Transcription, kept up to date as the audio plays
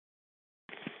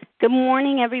Good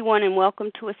morning, everyone, and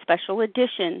welcome to a special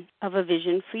edition of A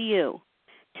Vision for You.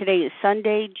 Today is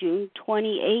Sunday, June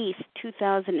 28th,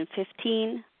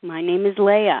 2015. My name is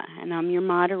Leah, and I'm your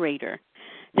moderator.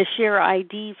 The share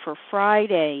ID for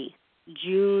Friday,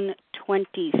 June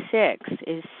 26th,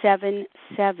 is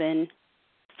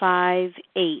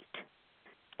 7758.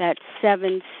 That's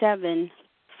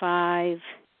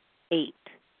 7758.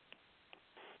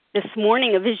 This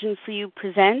morning, A Vision for You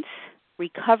presents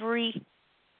Recovery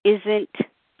Isn't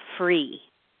Free.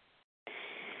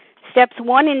 Steps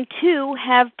 1 and 2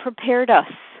 have prepared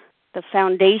us. The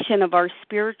foundation of our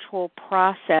spiritual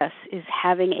process is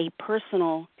having a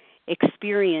personal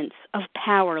experience of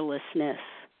powerlessness.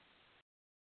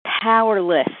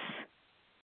 Powerless.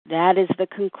 That is the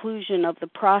conclusion of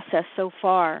the process so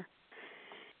far.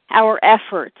 Our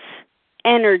efforts,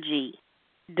 energy,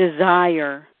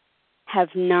 desire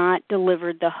have not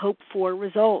delivered the hoped-for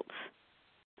results.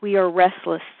 We are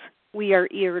restless, we are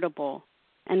irritable,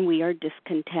 and we are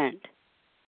discontent.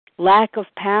 Lack of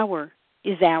power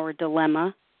is our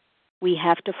dilemma. We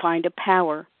have to find a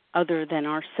power other than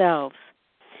ourselves.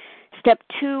 Step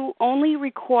 2 only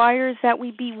requires that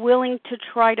we be willing to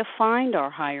try to find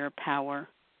our higher power.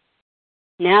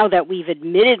 Now that we've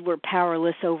admitted we're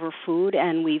powerless over food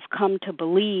and we've come to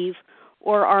believe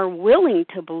or are willing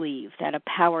to believe that a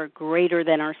power greater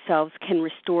than ourselves can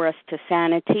restore us to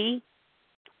sanity,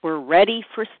 we're ready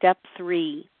for step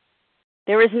 3.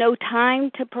 There is no time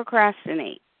to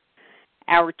procrastinate.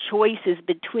 Our choice is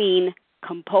between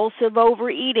compulsive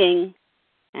overeating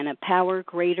and a power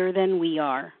greater than we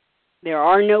are. There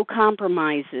are no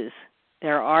compromises.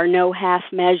 There are no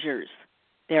half measures.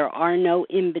 There are no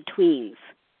in-betweens.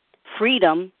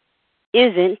 Freedom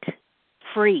isn't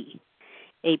free.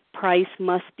 A price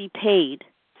must be paid.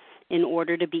 In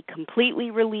order to be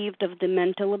completely relieved of the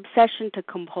mental obsession to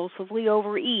compulsively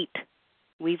overeat,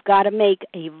 we've got to make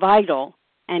a vital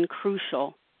and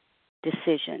crucial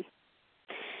decision.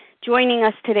 Joining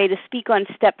us today to speak on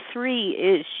step 3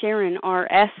 is Sharon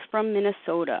R S from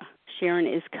Minnesota. Sharon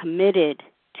is committed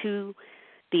to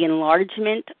the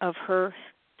enlargement of her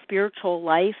spiritual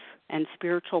life and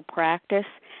spiritual practice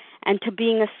and to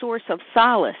being a source of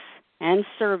solace and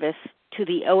service to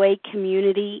the OA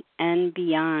community and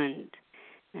beyond.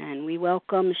 And we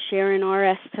welcome Sharon R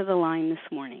S to the line this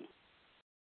morning.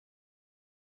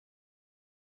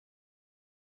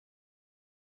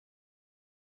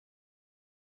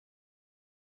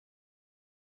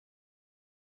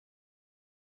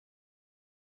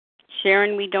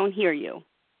 Sharon, we don't hear you.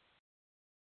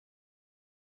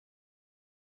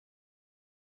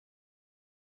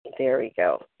 There we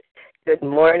go. Good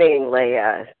morning,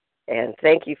 Leah, and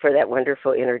thank you for that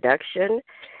wonderful introduction.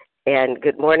 And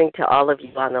good morning to all of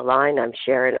you on the line. I'm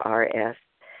Sharon R S.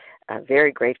 I'm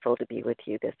very grateful to be with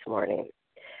you this morning.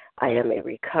 I am a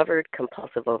recovered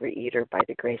compulsive overeater by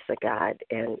the grace of God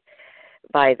and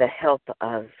by the help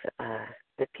of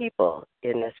the people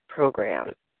in this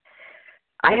program.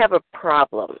 I have a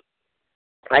problem.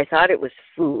 I thought it was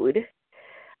food.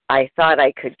 I thought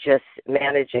I could just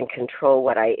manage and control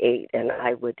what I ate, and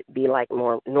I would be like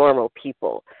more normal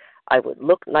people. I would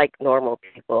look like normal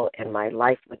people, and my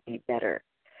life would be better.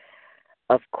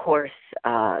 Of course,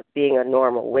 being a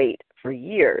normal weight for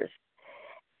years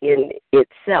in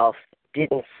itself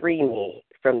didn't free me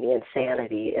from the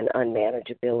insanity and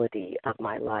unmanageability of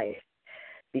my life,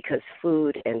 because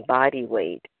food and body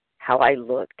weight, how I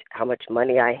looked, how much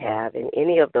money I have, and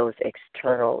any of those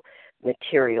external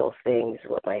material things,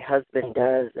 what my husband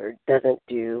does or doesn't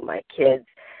do, my kids,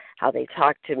 how they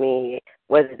talk to me,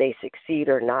 whether they succeed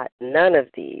or not, none of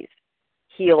these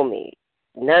heal me.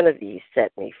 None of these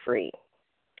set me free.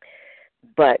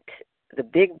 But the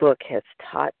big book has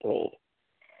taught me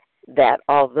that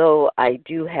although I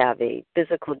do have a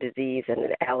physical disease and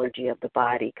an allergy of the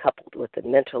body coupled with a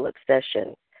mental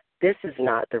obsession, this is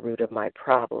not the root of my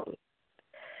problem.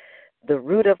 The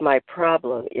root of my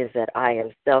problem is that I am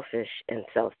selfish and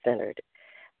self-centered.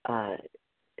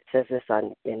 It says this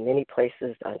in many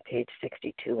places, on page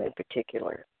 62 in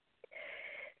particular.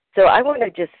 So I want to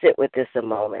just sit with this a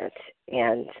moment,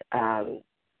 and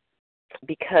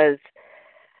because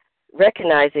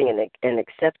recognizing and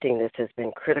accepting this has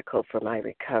been critical for my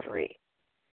recovery.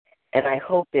 And I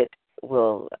hope it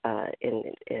will,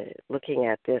 in looking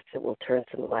at this, it will turn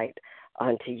some light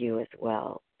onto you as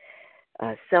well.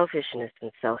 Selfishness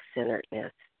and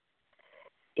self-centeredness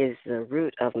is the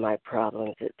root of my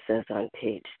problems, it says on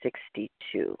page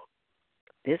 62.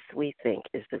 This, we think,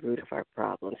 is the root of our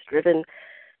problems, driven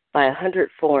by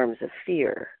 100 forms of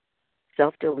fear,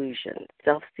 self-delusion,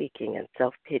 self-seeking, and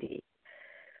self-pity.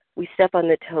 We step on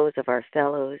the toes of our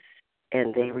fellows,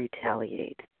 and they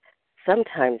retaliate.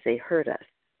 sometimes they hurt us,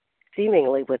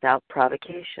 seemingly without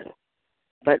provocation.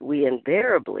 But we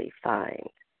invariably find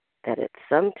that at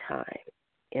some time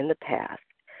in the past,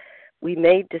 we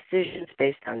made decisions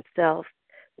based on self,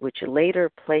 which later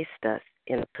placed us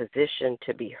in a position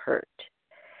to be hurt.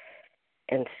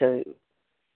 And so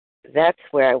that's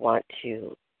where I want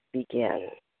to begin.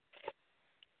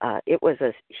 It was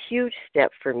a huge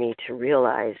step for me to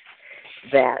realize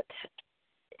that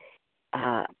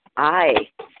I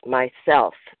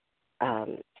myself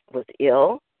was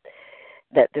ill,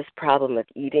 that this problem of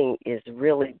eating is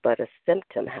really but a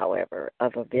symptom, however,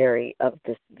 of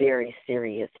this very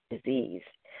serious disease.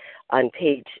 On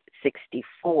page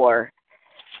 64,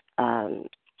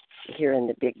 here in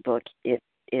the big book, it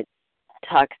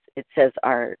says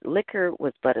our liquor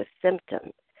was but a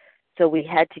symptom, so we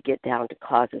had to get down to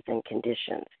causes and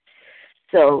conditions.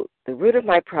 So the root of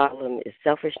my problem is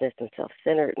selfishness and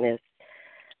self-centeredness.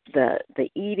 The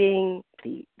eating,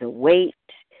 the weight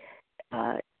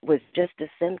was just a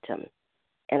symptom,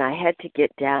 and I had to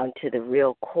get down to the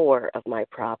real core of my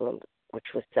problem,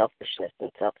 which was selfishness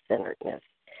and self-centeredness.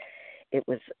 It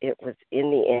was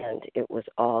in the end, it was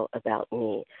all about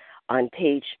me. On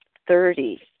page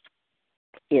 30,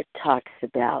 it talks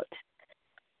about,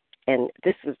 and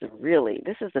this is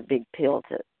a big pill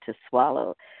to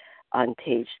swallow. On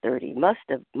page 30,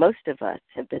 most of us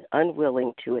have been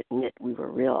unwilling to admit we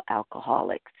were real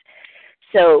alcoholics.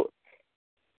 So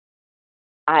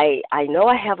I know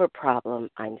I have a problem.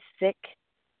 I'm sick,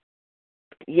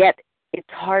 yet it's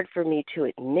hard for me to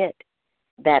admit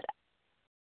that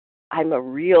I'm a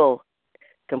real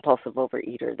compulsive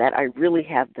overeater, that I really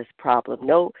have this problem.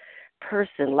 No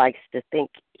person likes to think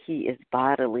he is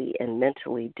bodily and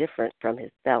mentally different from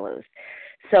his fellows.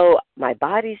 So my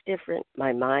body's different,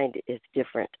 my mind is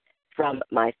different from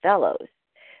my fellows.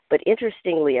 But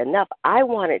interestingly enough, I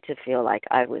wanted to feel like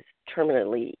I was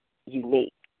terminally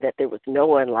unique, that there was no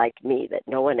one like me, that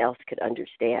no one else could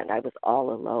understand. I was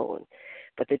all alone.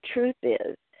 But the truth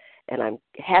is, and I'm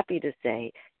happy to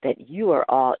say, that you are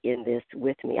all in this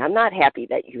with me. I'm not happy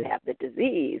that you have the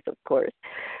disease, of course,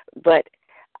 but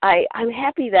I'm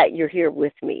happy that you're here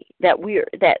with me, that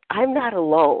I'm not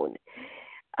alone.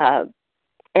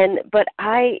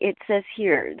 It says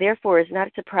here, therefore, it's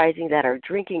not surprising that our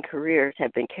drinking careers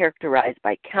have been characterized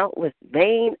by countless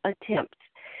vain attempts.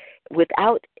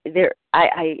 I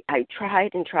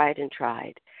tried and tried and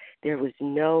tried. There was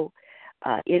no,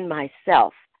 in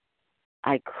myself,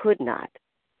 I could not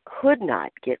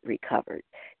get recovered.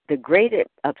 The great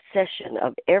obsession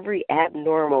of every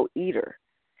abnormal eater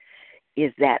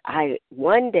is that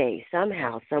one day,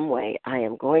 somehow, some way, I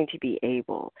am going to be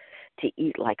able to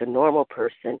eat like a normal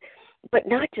person, but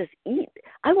not just eat.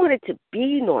 I wanted to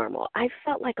be normal. I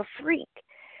felt like a freak,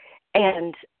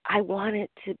 and I wanted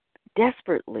to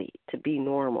desperately to be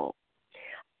normal.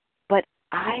 But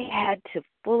I had to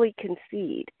fully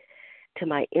concede to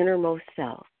my innermost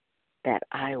self that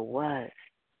I was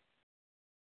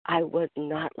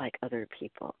not like other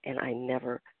people, and I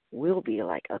never will be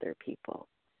like other people.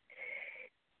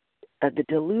 The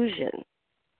delusion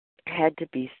had to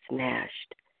be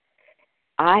smashed.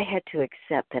 I had to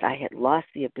accept that I had lost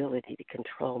the ability to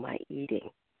control my eating.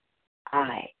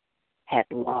 I had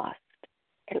lost.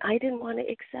 And I didn't want to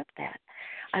accept that.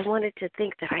 I wanted to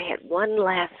think that I had one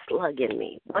last slug in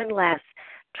me, one last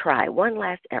try, one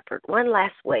last effort, one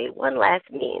last way, one last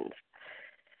means,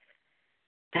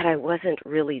 that I wasn't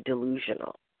really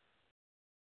delusional,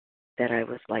 that I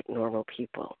was like normal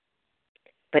people.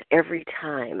 But every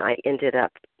time I ended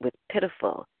up with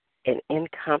pitiful and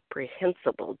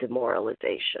incomprehensible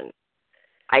demoralization.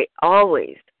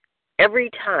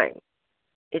 Every time,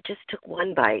 it just took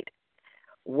one bite,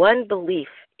 one belief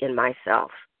in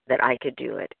myself that I could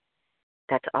do it.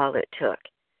 That's all it took.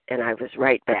 And I was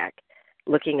right back,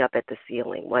 looking up at the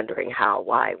ceiling, wondering how,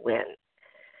 why, when,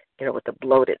 with a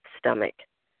bloated stomach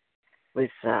was,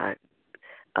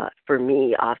 for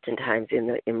me, oftentimes in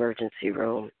the emergency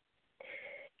room.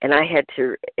 And I had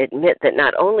to admit that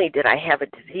not only did I have a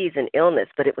disease and illness,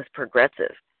 but it was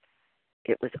progressive.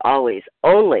 It was always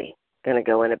only going to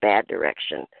go in a bad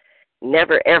direction.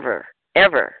 Never, ever,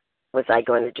 ever was I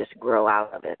going to just grow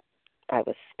out of it. I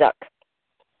was stuck.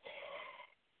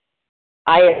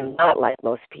 I am not like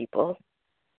most people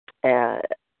in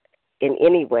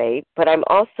any way, but I'm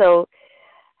also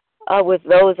with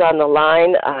those on the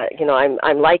line.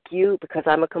 I'm like you because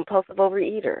I'm a compulsive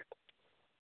overeater.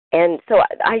 And so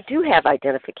I do have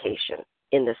identification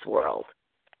in this world.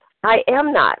 I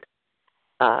am not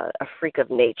a freak of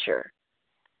nature.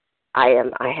 I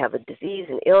have a disease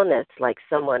and illness like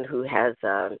someone who has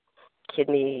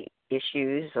kidney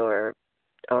issues or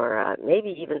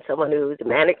maybe even someone who's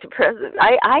manic depressive.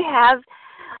 I have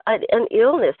an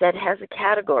illness that has a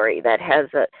category, that has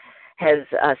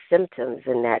symptoms,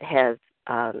 and that has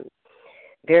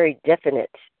very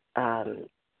definite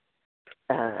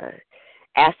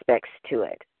aspects to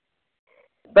it.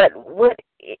 But what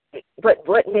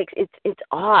makes it's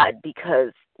odd,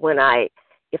 because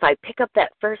if I pick up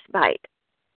that first bite,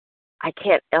 I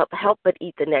can't help but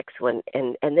eat the next one,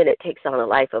 and then it takes on a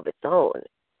life of its own.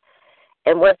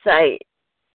 And once I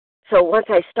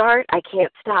start, I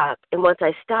can't stop, and once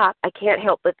I stop, I can't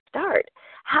help but start.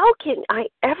 How can I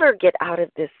ever get out of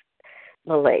this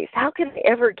malaise? How can I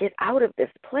ever get out of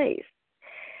this place?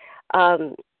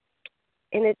 And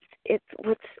it's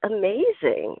what's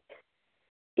amazing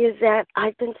is that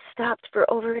I've been stopped for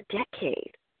over a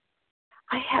decade.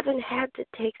 I haven't had to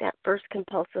take that first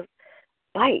compulsive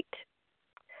bite.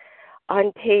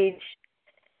 On page,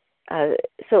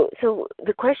 so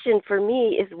the question for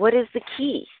me is, what is the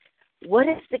key? What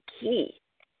is the key?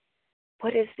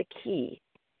 What is the key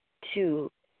to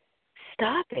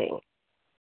stopping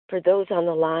for those on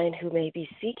the line who may be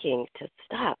seeking to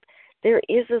stop? There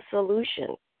is a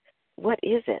solution. What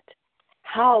is it?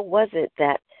 How was it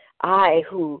that I,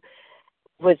 who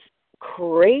was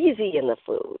crazy in the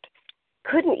food,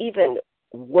 couldn't even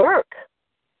work?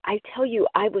 I tell you,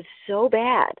 I was so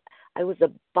bad. I was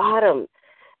a bottom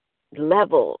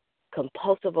level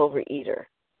compulsive overeater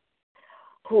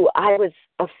who I was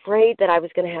afraid that I was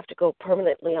going to have to go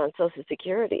permanently on Social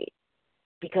Security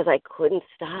because I couldn't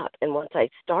stop. And once I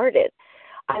started,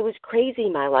 I was crazy.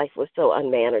 My life was so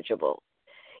unmanageable.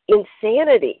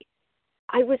 Insanity.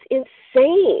 I was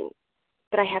insane.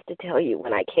 But I have to tell you,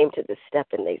 when I came to this step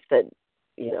and they said,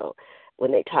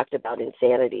 when they talked about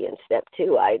insanity in step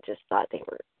 2, I just thought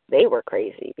they were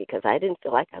crazy, because I didn't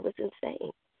feel like I was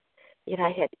insane. Yet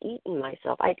I had eaten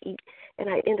myself. I'd eat, and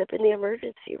I'd end up in the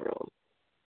emergency room.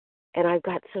 And I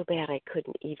got so bad I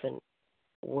couldn't even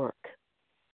work.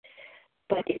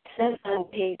 But it says on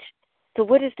so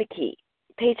what is the key?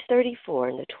 Page 34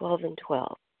 in the 12 and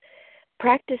 12.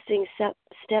 Practicing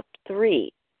step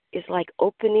 3 is like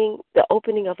the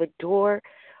opening of a door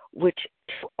which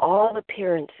to all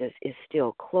appearances is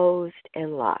still closed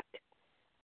and locked.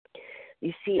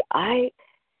 You see,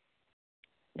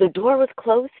 the door was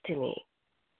closed to me.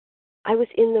 I was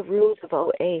in the rooms of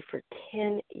OA for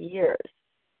 10 years,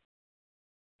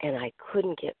 and I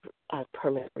couldn't get a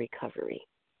permanent recovery.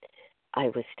 My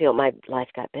life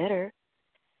got better,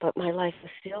 but my life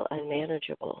was still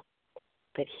unmanageable.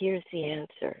 But here's the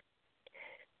answer.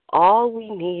 All we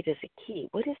need is a key.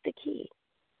 What is the key?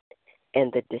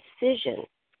 And the decision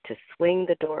to swing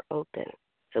the door open.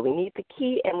 So we need the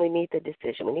key and we need the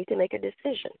decision. We need to make a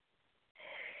decision.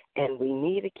 And we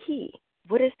need a key.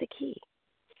 What is the key?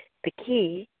 The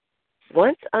key,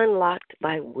 once unlocked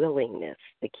by willingness,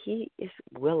 the key is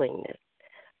willingness.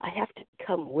 I have to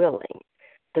become willing.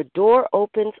 The door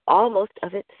opens almost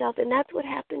of itself, and that's what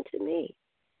happened to me.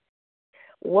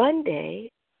 One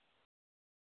day,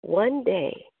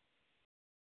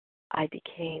 I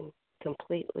became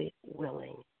completely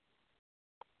willing.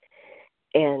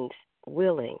 And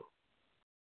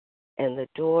the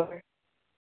door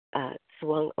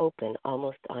swung open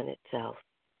almost on itself.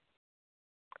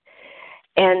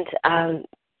 And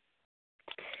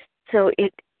so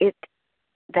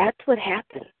that's what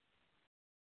happened.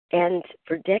 And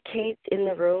for decades in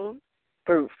the room,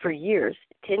 for years,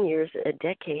 10 years, a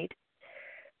decade,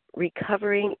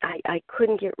 recovering, I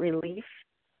couldn't get relief.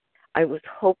 I was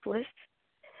hopeless.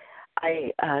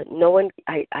 I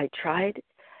tried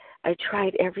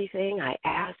everything. I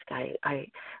asked. I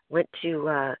went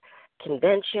to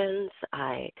conventions.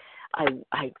 I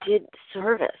did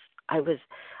service. I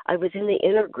was in the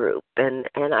inner group, and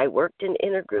I worked in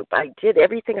inner group. I did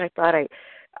everything I thought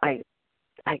I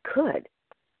could.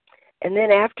 And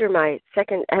then after my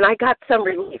second, and I got some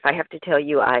relief. I have to tell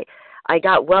you, I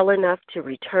got well enough to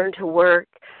return to work.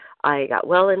 I got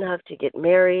well enough to get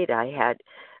married. I had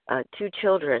 2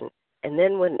 children. And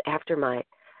then after my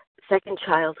second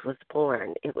child was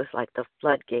born, it was like the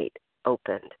floodgate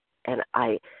opened. And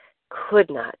I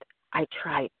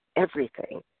tried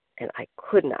everything, and I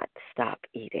could not stop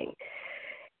eating.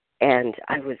 And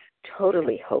I was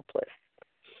totally hopeless.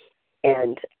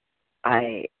 And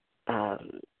I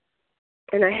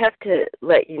have to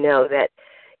let you know that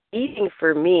eating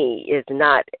for me is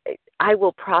not, I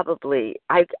would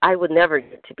never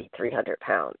get to be 300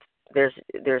 pounds.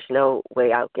 There's no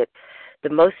way I'll get, the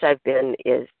most I've been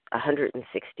is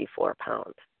 164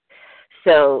 pounds.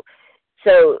 So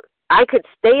I could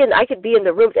be in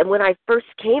the rooms, and when I first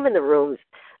came in the rooms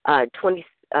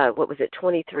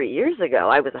 23 years ago,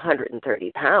 I was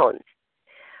 130 pounds.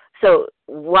 So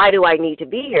why do I need to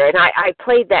be here? And I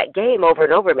played that game over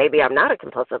and over. Maybe I'm not a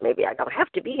compulsive. Maybe I don't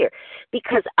have to be here,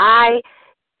 because I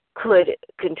could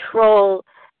control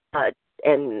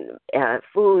and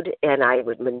food, and I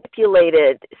would manipulate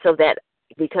it so that,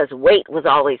 because weight was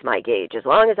always my gauge. As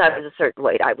long as I was a certain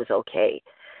weight, I was okay.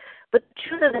 But the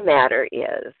truth of the matter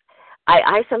is,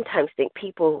 I sometimes think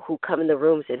people who come in the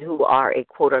rooms and who are a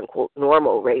quote-unquote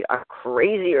normal weight are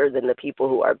crazier than the people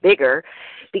who are bigger,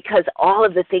 because all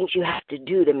of the things you have to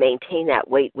do to maintain that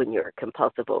weight when you're a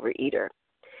compulsive overeater.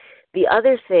 The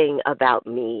other thing about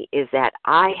me is that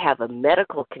I have a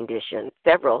medical condition,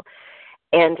 several,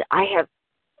 and I have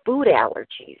food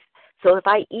allergies. So if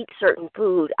I eat certain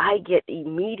food, I get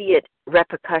immediate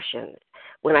repercussions.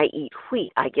 When I eat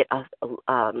wheat, I get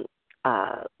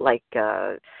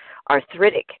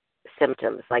arthritic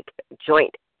symptoms, like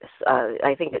joint.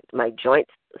 I think my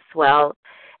joints swell,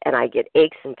 and I get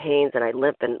aches and pains, and I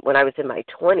limp. And when I was in my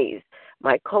 20s,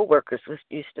 my coworkers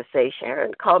used to say,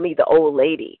 "Sharon, call me the old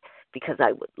lady," because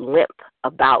I would limp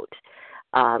about.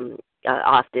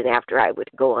 Often after I would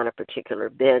go on a particular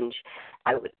binge,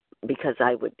 because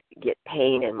I would get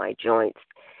pain in my joints.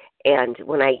 And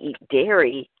when I eat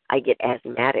dairy, I get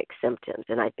asthmatic symptoms,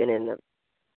 and I've been in the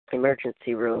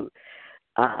emergency room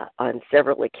on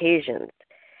several occasions,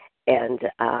 and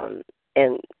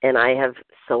I have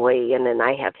soy, and then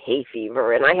I have hay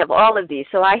fever, and I have all of these.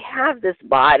 So I have this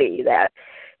body that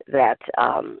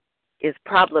is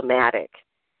problematic,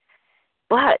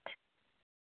 but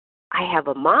I have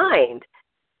a mind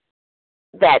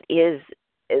that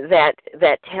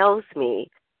tells me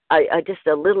I just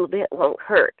a little bit won't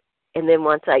hurt, and then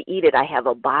once I eat it, I have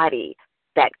a body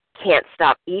that can't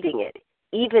stop eating it,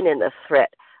 even in the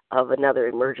threat of another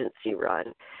emergency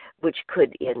run, which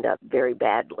could end up very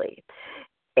badly,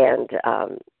 and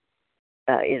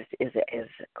is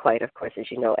quite, of course,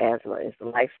 as you know, asthma is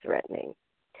life-threatening.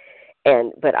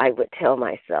 But I would tell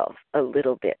myself, a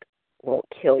little bit won't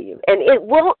kill you, and it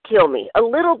won't kill me. A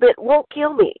little bit won't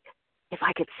kill me if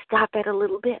I could stop at a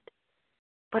little bit,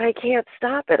 but I can't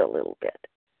stop at a little bit.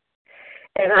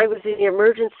 And I was in the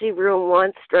emergency room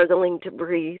once, struggling to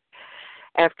breathe,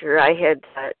 after I had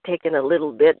taken a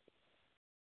little bit,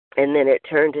 and then it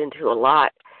turned into a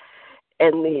lot.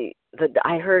 And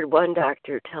I heard one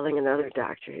doctor telling another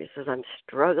doctor, he says, "I'm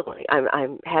struggling.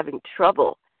 I'm having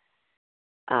trouble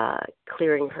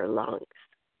clearing her lungs.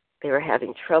 They were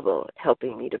having trouble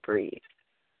helping me to breathe."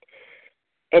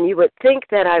 And you would think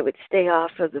that I would stay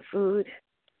off of the food,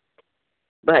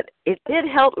 but it did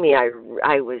help me.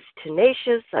 I was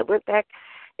tenacious. I went back,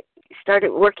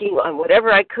 started working on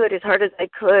whatever I could, as hard as I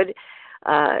could,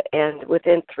 and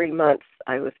within 3 months,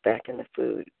 I was back in the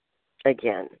food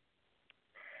again.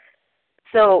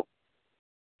 So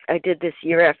I did this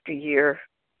year after year.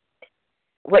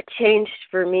 What changed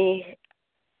for me?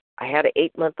 I had an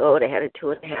 8-month-old. I had a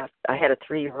 2.5. I had a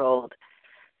 3-year-old.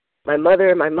 My mother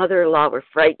and my mother-in-law were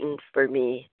frightened for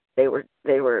me. They were,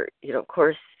 of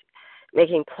course,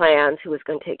 making plans who was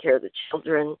going to take care of the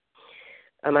children.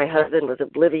 My husband was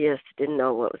oblivious, didn't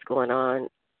know what was going on,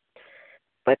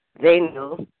 but they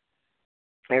knew.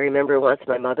 I remember once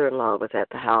my mother-in-law was at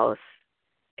the house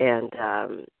and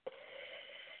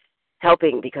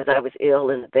helping, because I was ill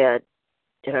in the bed,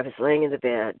 and I was laying in the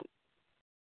bed,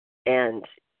 and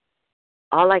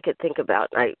all I could think about,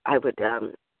 I would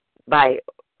buy,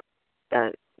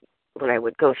 when I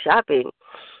would go shopping,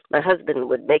 my husband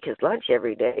would make his lunch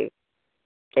every day,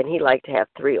 and he liked to have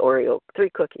 3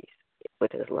 cookies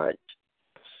with his lunch.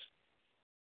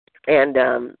 And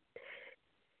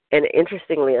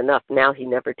interestingly enough, now he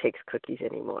never takes cookies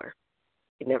anymore.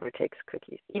 He never takes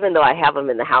cookies. Even though I have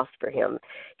them in the house for him,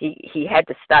 he had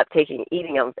to stop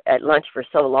eating them at lunch for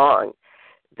so long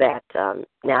that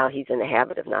now he's in the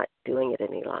habit of not doing it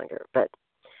any longer. But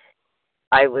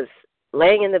I was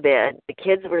laying in the bed. The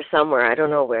kids were somewhere, I don't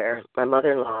know where. My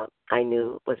mother-in-law, I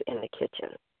knew, was in the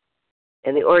kitchen.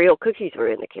 And the Oreo cookies were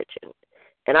in the kitchen.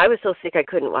 And I was so sick I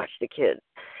couldn't watch the kids.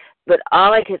 But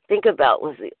all I could think about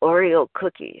was the Oreo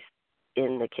cookies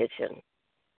in the kitchen.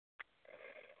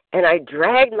 And I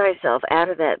dragged myself out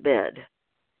of that bed,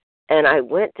 and I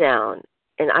went down,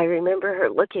 and I remember her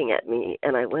looking at me,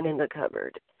 and I went in the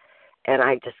cupboard, and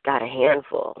I just got a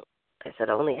handful. I said,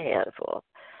 only a handful.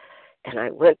 And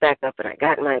I went back up, and I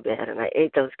got in my bed, and I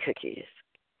ate those cookies.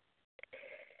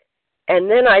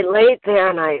 And then I laid there,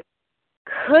 and I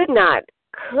could not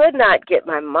get,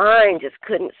 my mind just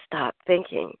couldn't stop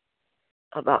thinking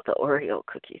about the Oreo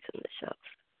cookies on the shelf.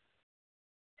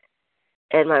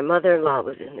 And my mother-in-law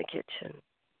was in the kitchen,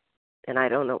 and I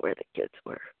don't know where the kids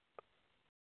were.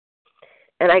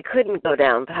 And I couldn't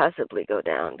possibly go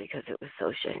down, because it was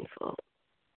so shameful.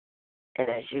 And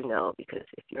as you know, because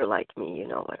if you're like me, you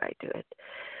know what I did.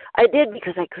 I did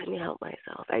because I couldn't help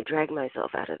myself. I dragged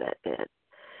myself out of that bed.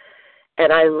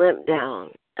 And I limped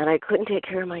down, and I couldn't take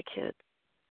care of my kids.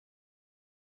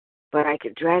 But I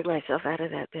could drag myself out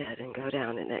of that bed and go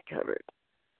down in that cupboard.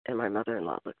 And my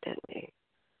mother-in-law looked at me.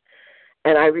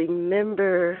 And I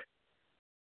remember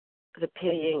the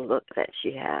pitying look that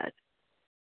she had.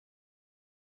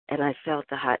 And I felt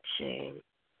the hot shame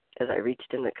as I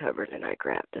reached in the cupboard and I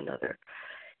grabbed another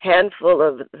handful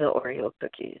of the Oreo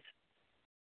cookies.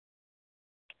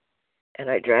 And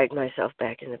I dragged myself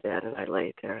back in the bed and I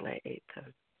laid there and I ate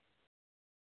them.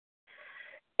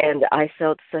 And I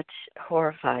felt such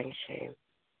horrifying shame.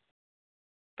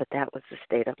 But that was the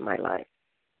state of my life.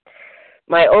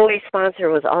 My OA sponsor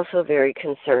was also very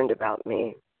concerned about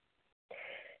me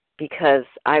because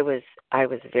I was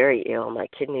very ill. My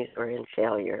kidneys were in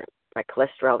failure. My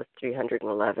cholesterol was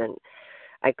 311.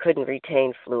 I couldn't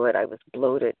retain fluid. I was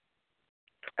bloated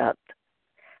up.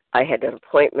 I had an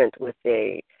appointment with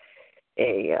a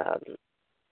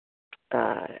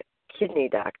kidney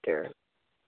doctor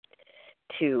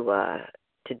to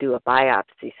do a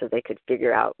biopsy so they could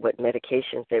figure out what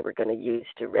medications they were going to use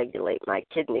to regulate my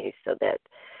kidneys so that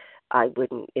I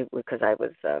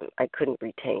couldn't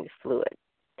retain fluid.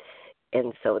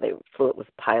 And so the fluid was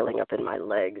piling up in my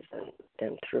legs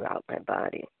and throughout my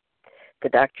body. The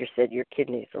doctor said, your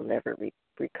kidneys will never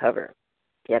recover.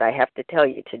 Yet I have to tell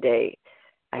you today,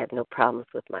 I have no problems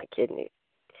with my kidneys.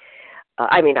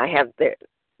 I have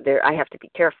to be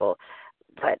careful,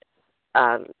 but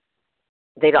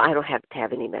I don't have to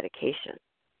have any medication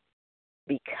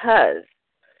because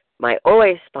my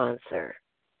OA sponsor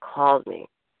called me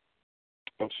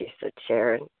and she said,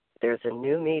 Sharon, there's a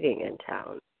new meeting in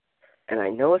town, and I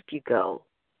know if you go,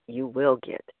 you will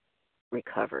get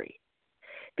recovery.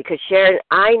 Because Sharon,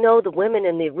 I know the women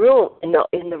in the room,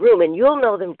 and you'll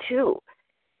know them too.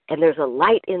 And there's a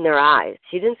light in their eyes.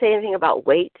 She didn't say anything about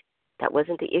weight. That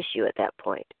wasn't the issue at that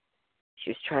point. She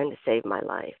was trying to save my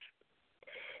life.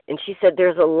 And she said,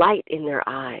 there's a light in their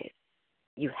eyes.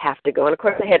 You have to go. And, of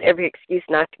course, I had every excuse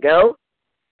not to go.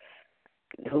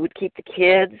 Who would keep the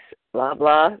kids, blah,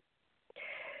 blah.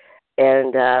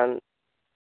 And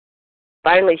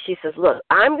finally she says, look,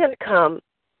 I'm going to come.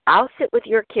 I'll sit with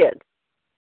your kids.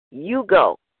 You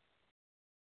go.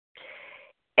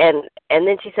 And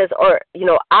then she says,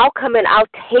 I'll come and I'll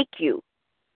take you.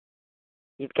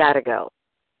 You've got to go.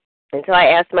 And so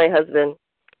I asked my husband,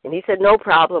 and he said, no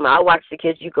problem. I'll watch the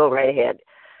kids. You go right ahead.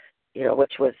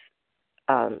 Which was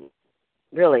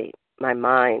really, my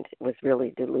mind was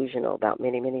really delusional about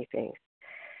many, many things.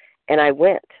 And I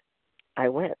went.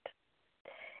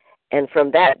 And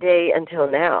from that day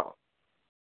until now,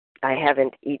 I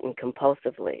haven't eaten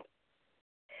compulsively.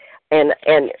 And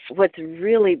what's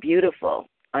really beautiful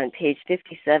on page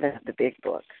 57 of the big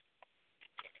book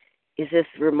is this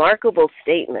remarkable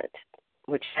statement,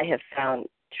 which I have found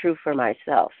true for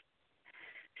myself.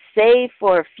 Save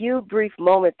for a few brief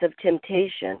moments of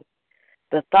temptation,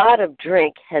 the thought of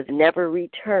drink has never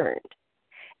returned,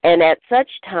 and at such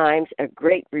times a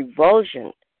great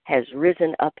revulsion has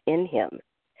risen up in him.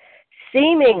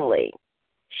 Seemingly,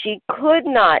 she could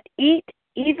not eat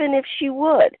even if she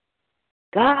would.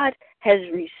 God has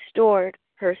restored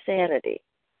her sanity.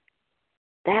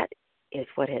 That is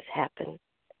what has happened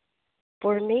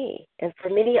for me and for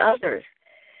many others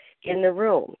in the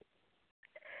room.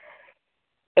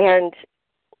 And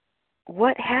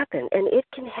what happened, and it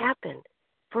can happen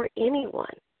for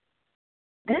anyone.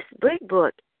 This big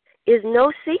book is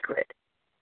no secret.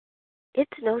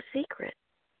 It's no secret.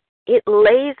 It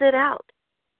lays it out.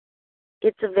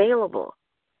 It's available.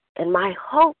 And my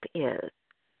hope is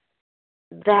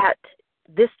that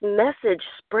this message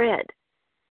spread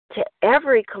to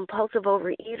every compulsive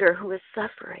overeater who is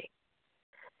suffering.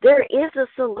 There is a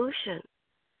solution.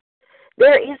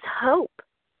 There is hope.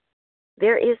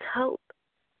 There is hope.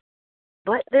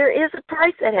 But there is a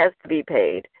price that has to be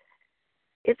paid.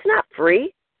 It's not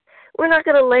free. We're not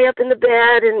going to lay up in the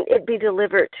bed and it be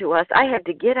delivered to us. I had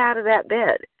to get out of that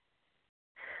bed.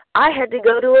 I had to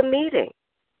go to a meeting.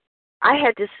 I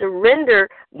had to surrender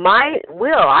my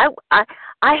will. I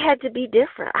had to be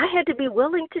different. I had to be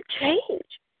willing to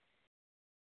change.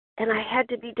 And I had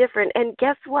to be different. And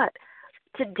guess what?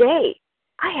 Today,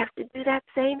 I have to do that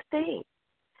same thing.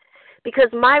 Because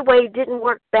my way didn't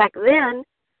work back then.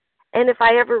 And if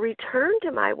I ever return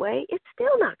to my way, it's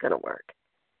still not going to work.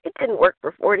 It didn't work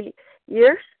for 40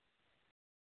 years.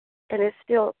 And it's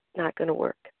still not going to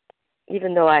work.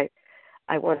 Even though I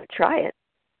want to try it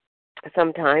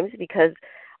sometimes because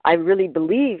I really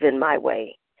believe in my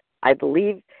way. I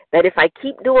believe that if I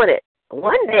keep doing it,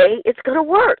 one day it's going to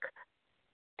work.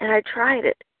 And I tried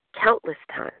it countless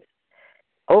times,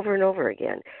 over and over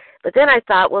again. But then I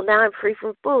thought, well, now I'm free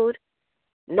from food.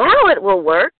 Now it will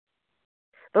work.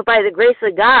 But by the grace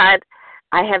of God,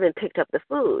 I haven't picked up the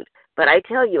food. But I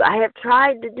tell you, I have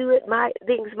tried to do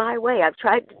things my way. I've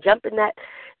tried to jump in that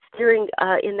steering,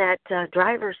 in that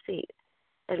driver's seat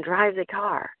and drive the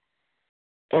car.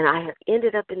 And I have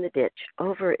ended up in the ditch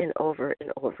over and over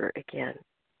and over again.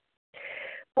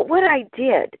 But what I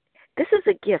did, this is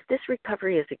a gift. This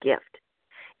recovery is a gift.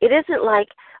 It isn't like,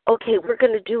 okay, we're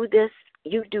going to do this.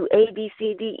 You do A, B,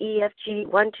 C, D, E, F, G,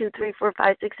 1, 2, 3, 4,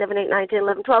 5, 6, 7, 8, 9, 10,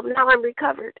 11, 12. Now I'm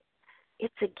recovered.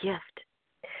 It's a gift.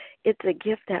 It's a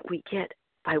gift that we get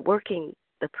by working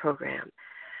the program,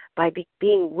 by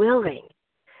being willing,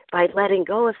 by letting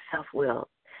go of self-will.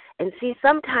 And see,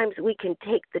 sometimes we can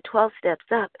take the 12 steps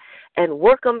up and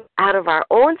work them out of our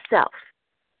own self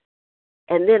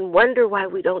and then wonder why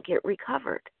we don't get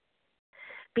recovered.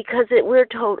 Because we're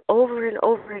told over and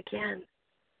over again.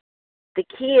 The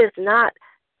key is not,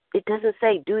 it doesn't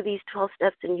say do these 12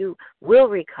 steps and you will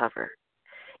recover.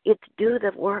 It's do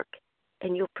the work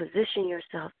and you'll position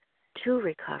yourself to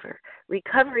recover.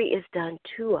 Recovery is done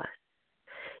to us.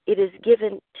 It is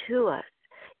given to us.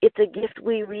 It's a gift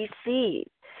we receive.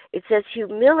 It says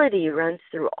humility runs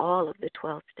through all of the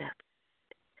 12 steps.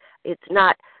 It's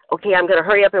not, okay, I'm going to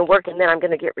hurry up and work and then I'm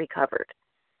going to get recovered.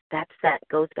 That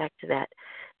goes back to that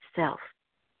self.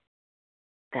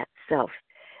 That self.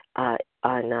 On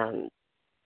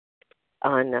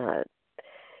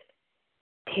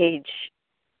page,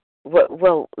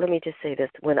 well, let me just say this.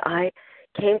 When I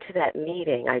came to that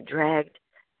meeting, I dragged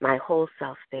my whole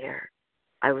self there.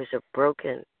 I was a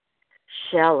broken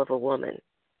shell of a woman.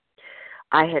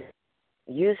 I had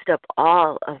used up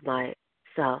all of my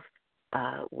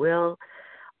self-will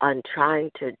on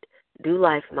trying to do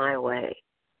life my way.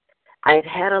 I'd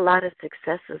had a lot of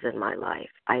successes in my life.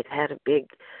 I'd had a big,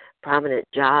 prominent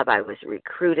job. I was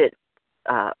recruited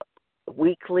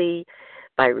weekly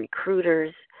by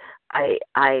recruiters. I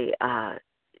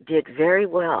did very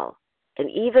well. And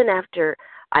even after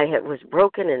I was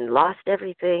broken and lost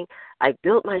everything, I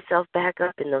built myself back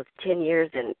up in those 10 years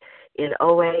in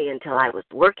OA until I was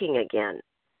working again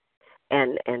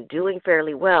and doing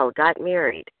fairly well, got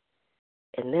married.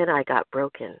 And then I got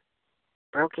broken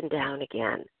down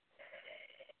again.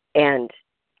 And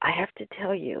I have to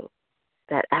tell you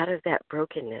that out of that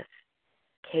brokenness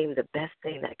came the best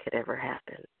thing that could ever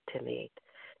happen to me.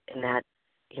 And that,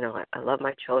 I love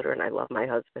my children, I love my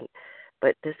husband,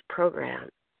 but this program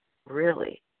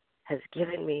really has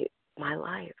given me my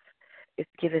life. It's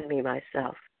given me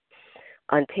myself.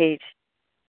 On page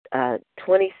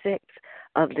 26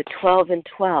 of the 12 and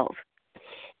 12,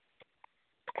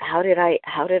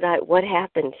 what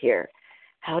happened here?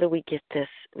 How do we get this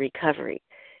recovery?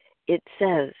 It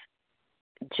says,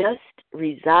 just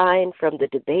resign from the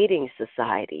debating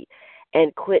society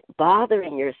and quit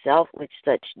bothering yourself with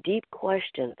such deep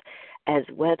questions as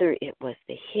whether it was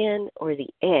the hen or the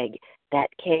egg that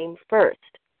came first.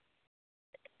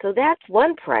 So that's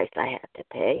one price I had to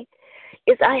pay,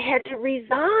 is I had to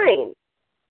resign.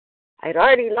 I'd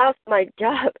already lost my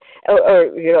job,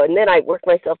 and then I worked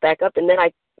myself back up, and then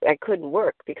I couldn't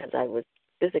work because I was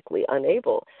physically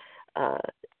unable.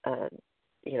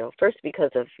 First because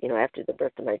of, after the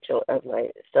birth of my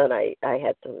son, I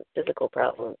had some physical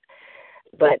problems.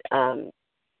 But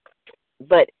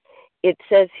it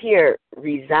says here,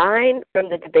 resign from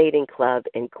the debating club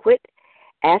and quit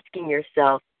asking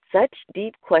yourself such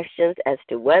deep questions as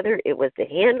to whether it was the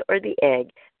hen or the egg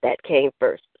that came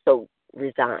first. So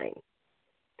resign.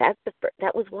 That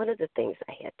was one of the things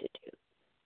I had to do.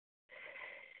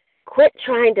 Quit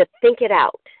trying to think it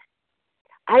out.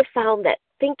 I found that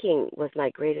thinking was my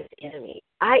greatest enemy.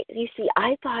 I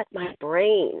thought my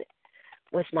brain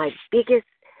was my biggest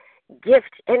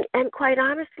gift, and quite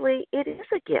honestly, it is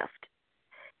a gift.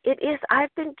 It is.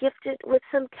 I've been gifted with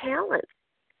some talents,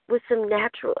 with some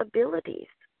natural abilities,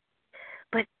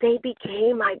 but they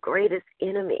became my greatest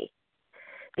enemy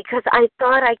because I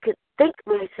thought I could think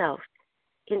myself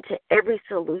into every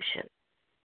solution.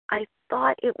 I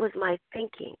thought it was my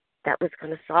thinking that was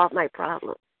going to solve my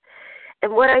problem.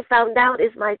 And what I found out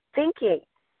is my thinking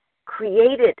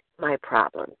created my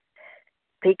problems.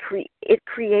 It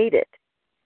created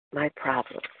my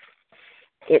problems.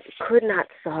 It could not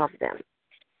solve them.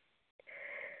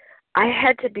 I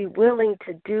had to be willing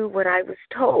to do what I was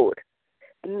told.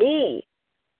 Me,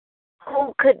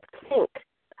 who could think,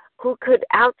 who could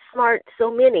outsmart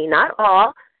so many, not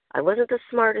all. I wasn't the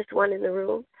smartest one in the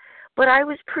room, but I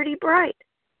was pretty bright.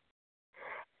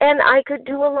 And I could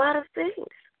do a lot of things,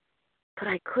 but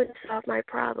I couldn't solve my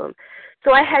problem.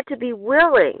 So I had to be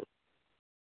willing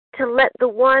to let the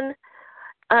one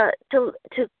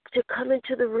to come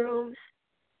into the rooms,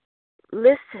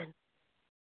 listen,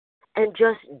 and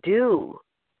just do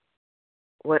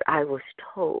what I was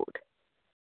told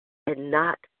and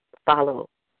not follow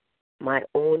my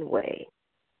own way.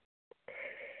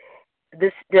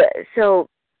 So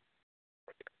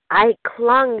I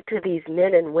clung to these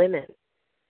men and women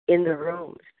in the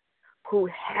rooms who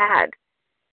had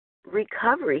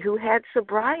recovery, who had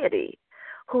sobriety,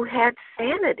 who had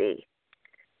sanity.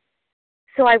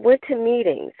 So I went to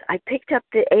meetings. I picked up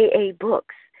the AA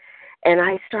books, and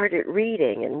I started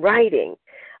reading and writing.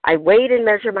 I weighed and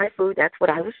measured my food. That's what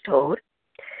I was told.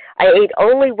 I ate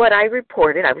only what I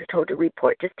reported. I was told to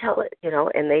report. Just tell it,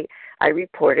 and I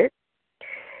reported.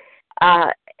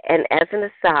 And as an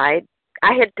aside,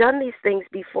 I had done these things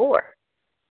before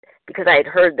because I had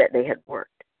heard that they had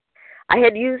worked. I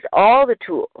had used all the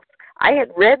tools. I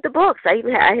had read the books. I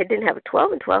didn't have a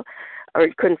 12 and 12, or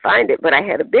couldn't find it, but I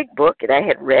had a big book, and I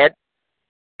had read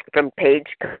from page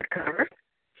to cover,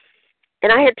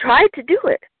 and I had tried to do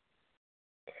it.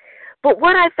 But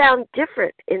what I found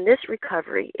different in this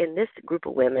recovery, in this group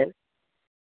of women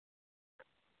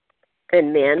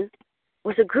and men,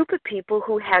 was a group of people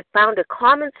who had found a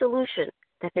common solution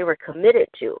that they were committed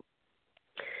to.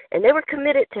 And they were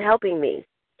committed to helping me.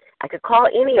 I could call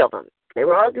any of them. They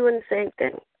were all doing the same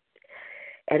thing.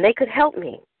 And they could help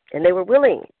me, and they were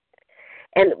willing.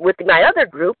 And with my other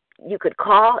group, you could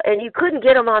call, and you couldn't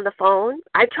get them on the phone.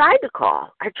 I tried to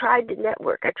call. I tried to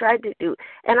network. I tried to do,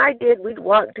 and I did. We'd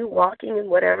do walking and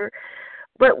whatever.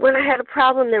 But when I had a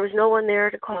problem, there was no one there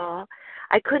to call.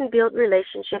 I couldn't build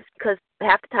relationships because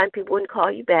half the time people wouldn't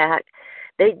call you back.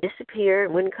 They'd disappear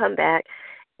and wouldn't come back.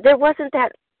 There wasn't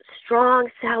that strong,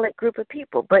 solid group of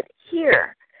people. But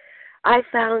here, I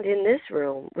found in this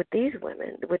room with these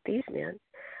women, with these men,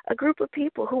 a group of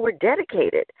people who were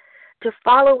dedicated to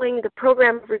following the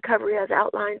program of recovery as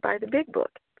outlined by the Big Book.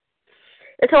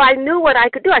 And so I knew what I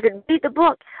could do. I could read the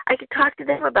book. I could talk to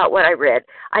them about what I read.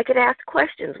 I could ask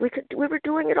questions. We were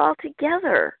doing it all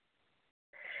together.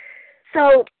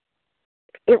 So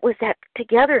it was that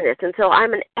togetherness. And so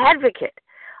I'm an advocate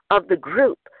of the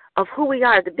group, of who we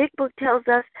are. The Big Book tells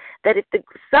us that if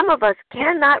some of us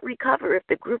cannot recover if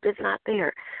the group is not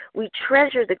there. We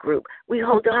treasure the group. We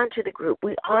hold on to the group.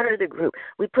 We honor the group.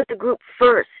 We put the group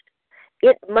first.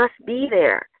 It must be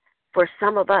there for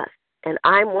some of us, and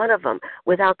I'm one of them.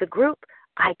 Without the group,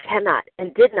 I cannot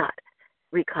and did not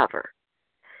recover.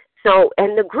 So,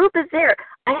 and the group is there.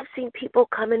 I have seen people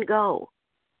come and go.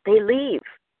 They leave,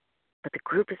 but the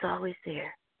group is always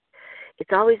there. It's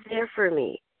always there for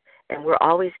me, and we're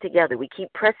always together. We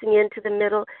keep pressing into the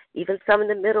middle. Even some in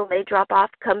the middle may drop off,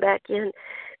 come back in,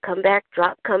 come back,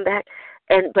 drop, come back.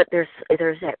 But there's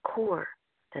that core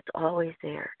that's always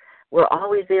there. We're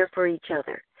always there for each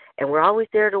other, and we're always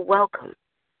there to welcome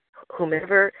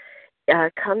whomever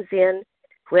comes in,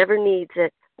 whoever needs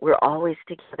it. We're always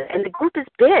together. And the group is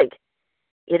big.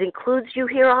 It includes you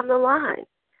here on the line.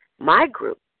 My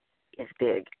group is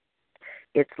big.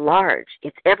 It's large.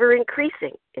 It's ever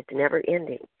increasing. It's never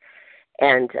ending.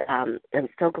 And I'm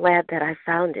so glad that I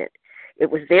found it.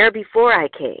 It was there before I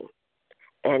came,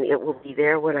 and it will be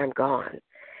there when I'm gone.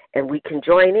 And we can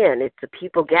join in. It's the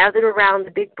people gathered around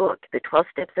the Big Book, the 12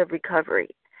 Steps of Recovery,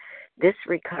 this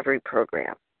recovery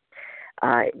program,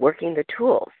 working the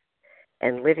tools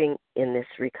and living in this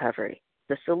recovery.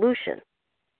 The solution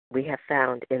we have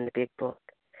found in the Big Book.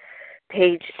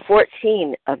 Page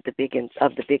 14 of the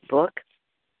Big Book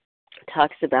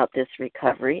talks about this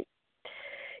recovery.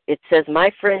 It says, my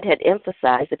friend had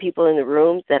emphasized, the people in the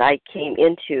rooms that I came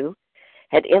into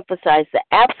had emphasized the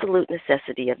absolute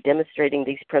necessity of demonstrating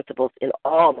these principles in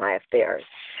all my affairs.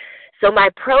 So my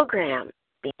program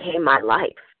became my life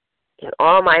in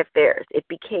all my affairs. It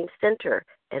became center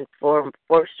and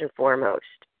first and foremost.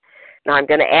 Now I'm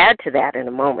going to add to that in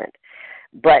a moment.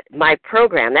 But my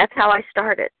program, that's how I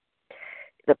started.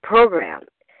 The program,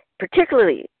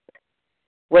 particularly,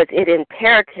 was it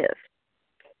imperative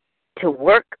to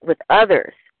work with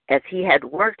others as he had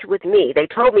worked with me. They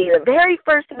told me in the very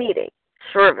first meeting,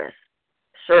 service.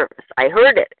 I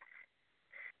heard it.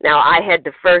 Now, I had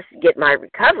to first get my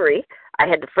recovery. I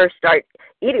had to first start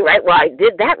eating right. Well, I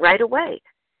did that right away.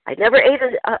 I never ate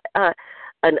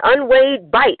an unweighed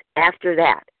bite after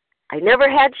that. I never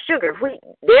had sugar, wheat,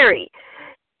 dairy.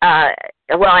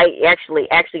 Well, I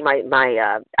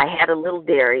had a little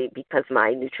dairy because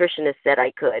my nutritionist said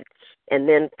I could, and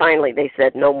then finally they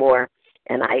said no more,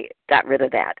 and I got rid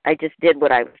of that. I just did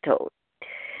what I was told.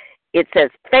 It says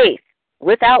faith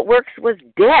without works was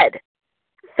dead.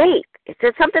 Faith. It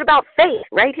says something about faith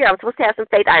right here. I was supposed to have some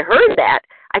faith. I heard that.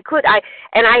 I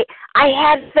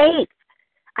had faith.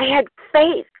 I had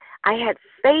faith. I had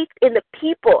faith in the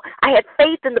people. I had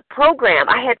faith in the program.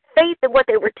 I had faith in what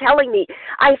they were telling me.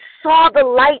 I saw the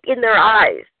light in their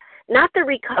eyes, not the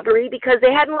recovery, because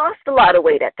they hadn't lost a lot of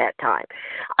weight at that time.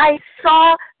 I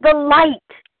saw the light.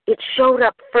 It showed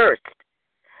up first.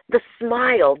 The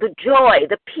smile, the joy,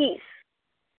 the peace.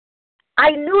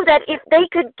 I knew that if they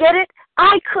could get it,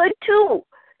 I could too.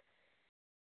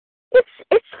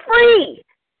 It's free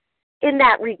in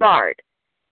that regard.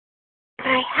 But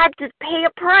I had to pay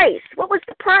a price. What was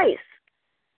the price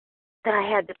that I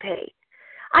had to pay?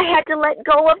 I had to let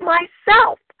go of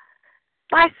myself,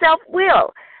 my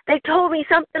self-will. They told me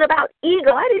something about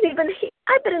ego.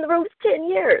 I've been in the rooms 10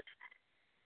 years.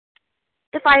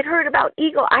 If I had heard about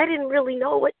ego, I didn't really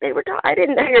know what they were talking. I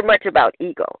didn't hear much about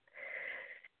ego.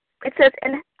 It says,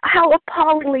 and how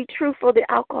appallingly true for the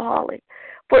alcoholic.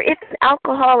 For if an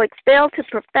alcoholic failed to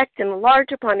perfect and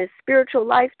enlarge upon his spiritual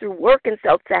life through work and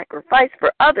self-sacrifice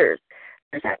for others,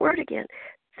 there's that word again,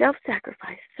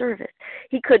 self-sacrifice, service,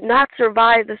 he could not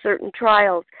survive the certain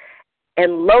trials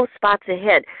and low spots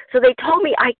ahead. So they told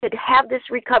me I could have this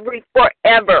recovery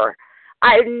forever.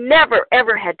 I never,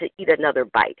 ever had to eat another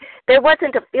bite. There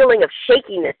wasn't a feeling of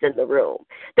shakiness in the room.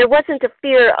 There wasn't a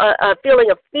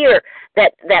feeling of fear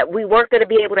that we weren't going to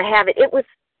be able to have it. It was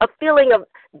a feeling of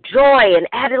joy and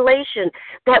adulation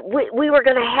that we were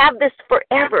going to have this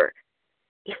forever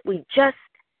if we just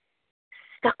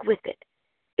stuck with it,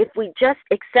 if we just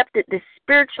accepted this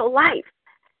spiritual life,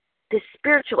 this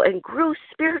spiritual, and grew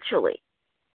spiritually.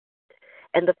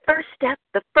 And the first step,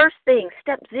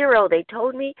 step 0, they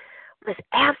told me, was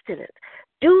abstinence.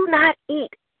 Do not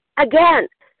eat again.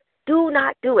 Do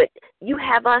not do it. You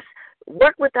have us,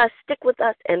 work with us, stick with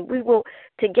us, and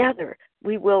together,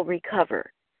 we will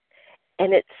recover.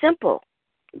 And it's simple,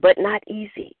 but not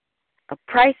easy. A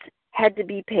price had to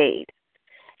be paid.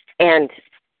 And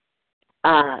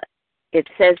it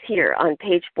says here on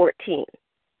page 14.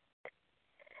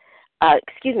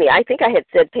 Excuse me, I think I had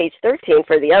said page 13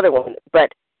 for the other one,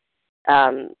 but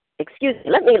excuse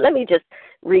me, let me just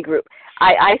regroup.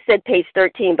 I said page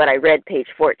 13, but I read page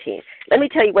 14. Let me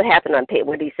tell you what happened on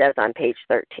what he says on page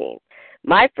 13.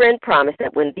 My friend promised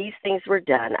that when these things were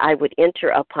done, I would enter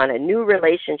upon a new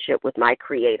relationship with my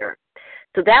Creator.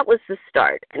 So that was the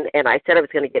start, and I said I was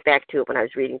going to get back to it when I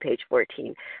was reading page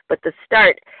 14. But the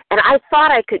start, and I thought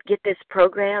I could get this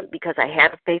program because I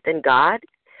had faith in God,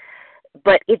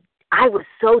 but I was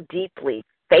so deeply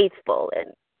faithful,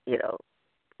 and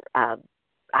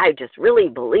I just really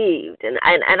believed, and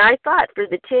I thought for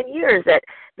the 10 years that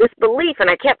this belief, and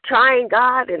I kept trying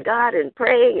God and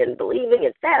praying and believing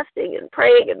and fasting and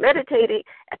praying and meditating,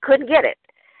 I couldn't get it.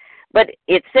 But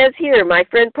it says here, my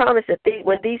friend promised that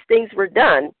when these things were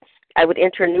done, I would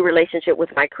enter a new relationship with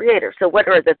my Creator. So what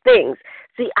are the things?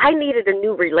 See, I needed a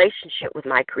new relationship with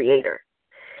my Creator.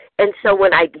 And so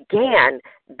when I began,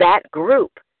 that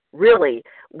group really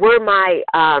were my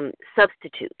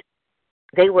substitute.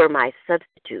 They were my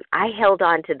substitute. I held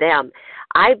on to them.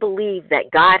 I believed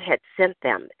that God had sent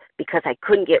them because I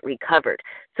couldn't get recovered.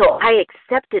 So I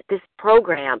accepted this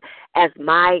program as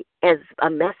a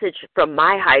message from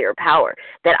my higher power,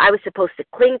 that I was supposed to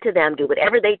cling to them, do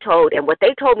whatever they told, and what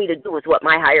they told me to do was what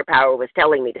my higher power was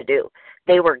telling me to do.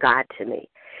 They were God to me.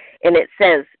 And it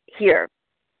says here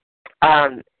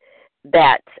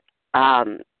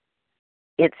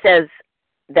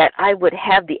that I would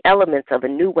have the elements of a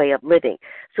new way of living.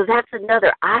 So that's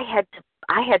another. I had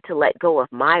to let go of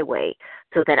my way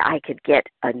so that I could get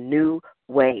a new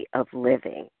way of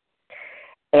living.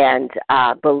 And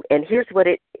here's what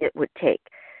it would take.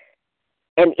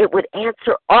 And it would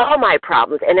answer all my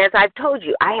problems. And as I've told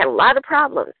you, I had a lot of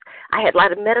problems. I had a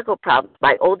lot of medical problems.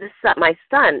 My older son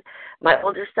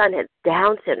had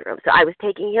Down syndrome, so I was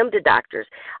taking him to doctors.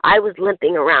 I was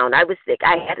limping around. I was sick.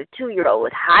 I had a 2-year-old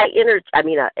with high energy,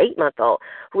 an 8-month-old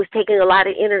who was taking a lot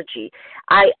of energy.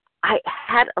 I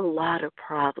had a lot of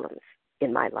problems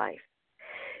in my life.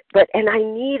 And I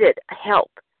needed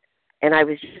help, and I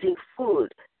was using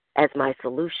food as my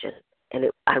solution. And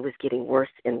I was getting worse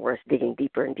and worse, digging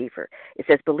deeper and deeper. It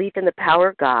says, belief in the power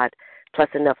of God, plus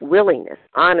enough willingness,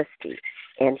 honesty,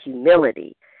 and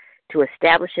humility to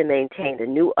establish and maintain the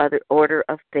new order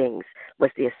of things was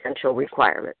the essential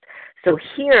requirement. So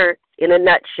here, in a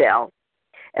nutshell,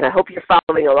 and I hope you're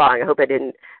following along. I hope I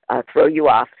didn't throw you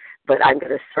off, but I'm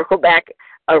going to circle back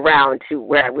around to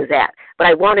where I was at. But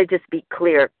I want to just be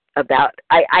clear about,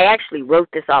 I actually wrote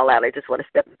this all out. I just want to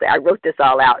step back. I wrote this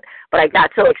all out, but I got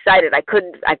so excited I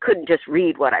couldn't just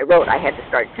read what I wrote. I had to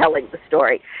start telling the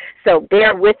story. So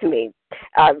bear with me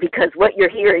because what you're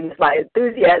hearing is my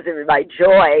enthusiasm and my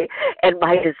joy and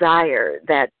my desire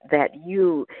that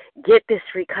you get this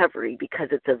recovery because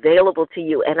it's available to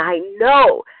you. And I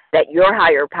know that your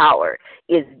higher power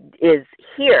is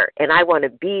here, and I want to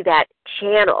be that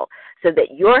channel so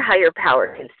that your higher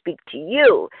power can speak to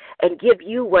you and give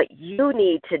you what you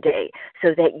need today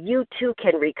so that you too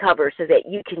can recover, so that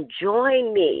you can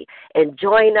join me and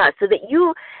join us, so that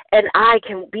you and I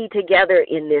can be together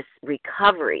in this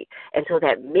recovery, and so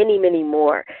that many, many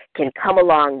more can come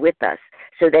along with us,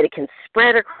 so that it can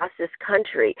spread across this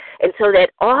country, and so that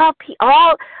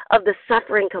all of the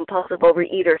suffering compulsive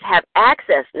overeaters have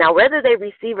access. Now, whether they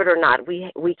receive it or not,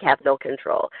 we have no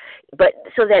control, but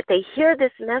so that they hear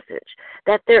this message,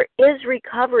 that there is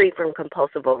recovery from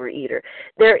compulsive overeater.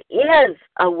 There is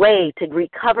a way to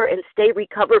recover and stay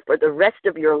recovered for the rest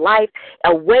of your life,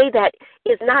 a way that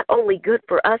is not only good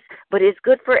for us, but is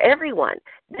good for everyone.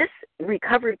 This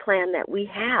recovery plan that we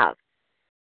have,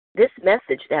 this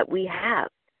message that we have,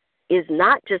 is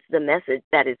not just the message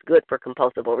that is good for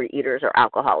compulsive overeaters or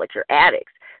alcoholics or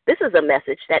addicts. This is a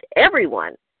message that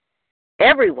everyone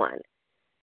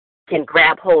can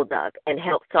grab hold of and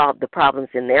help solve the problems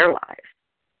in their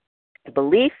lives.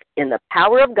 Belief in the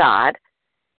power of God,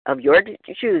 of your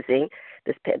choosing,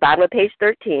 this bottom of page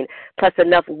 13, plus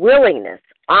enough willingness,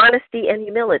 honesty, and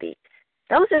humility.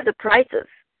 Those are the prices.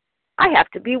 I have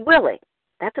to be willing.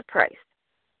 That's a price.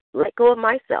 Let go of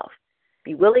myself.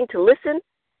 Be willing to listen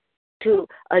to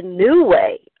a new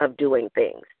way of doing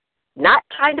things. Not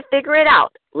trying to figure it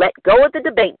out. Let go of the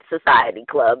debate society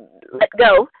club. Let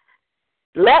go.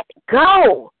 Let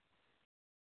go.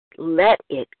 Let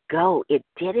it go. It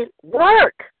didn't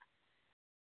work.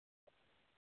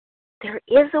 There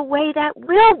is a way that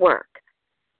will work.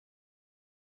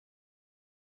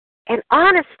 And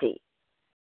honesty.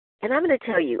 And I'm going to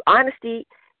tell you, honesty,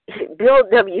 Bill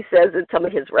W. says in some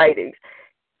of his writings,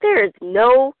 there is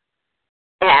no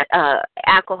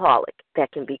alcoholic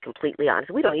that can be completely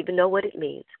honest. We don't even know what it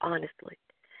means, honestly.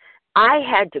 I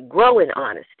had to grow in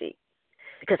honesty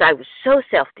because I was so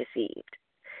self-deceived.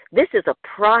 This is a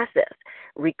process.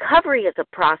 Recovery is a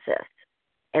process.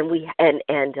 And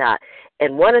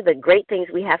one of the great things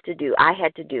we have to do, I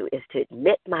had to do, is to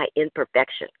admit my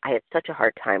imperfection. I had such a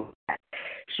hard time with that.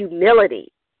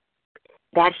 Humility.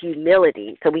 That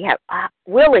humility. So we have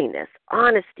willingness,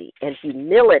 honesty, and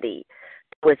humility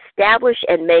to establish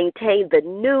and maintain the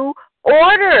new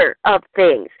order of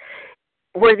things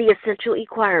were the essential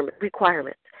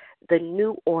requirements. The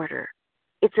new order.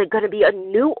 It's going to be a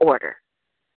new order.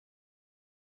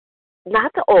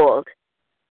 Not the old.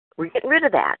 We're getting rid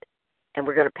of that. And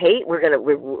we're going to pay,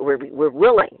 we're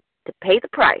willing to pay the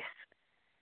price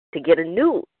to get a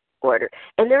new order.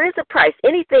 And there is a price.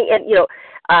 Anything, and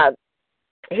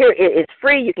here it's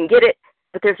free, you can get it,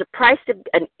 but there's a price,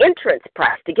 an entrance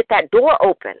price to get that door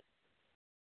open.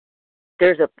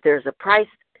 There's a price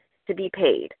to be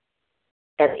paid,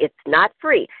 and it's not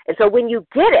free. And so when you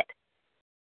get it,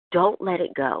 don't let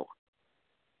it go,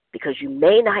 because you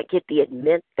may not get the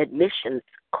admissions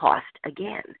cost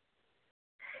again.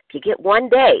 If you get one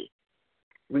day,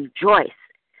 rejoice,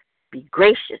 be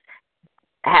gracious,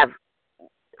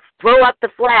 throw up the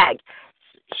flag,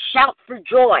 shout for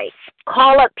joy,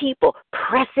 call up people,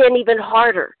 press in even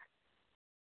harder.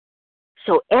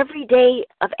 So every day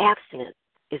of abstinence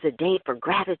is a day for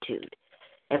gratitude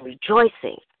and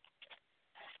rejoicing,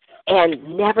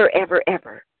 and never, ever,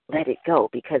 ever let it go,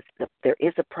 because there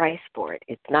is a price for it.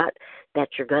 It's not that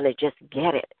you're going to just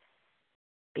get it,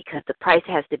 because the price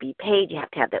has to be paid. You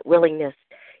have to have that willingness.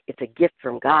 It's a gift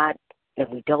from God, and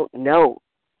we don't know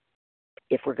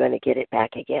if we're going to get it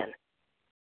back again.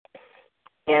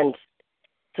 And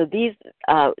so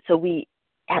so we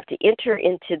have to enter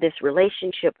into this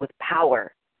relationship with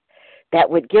power that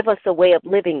would give us a way of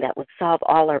living that would solve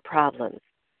all our problems.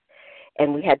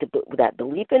 And we had that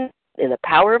belief in the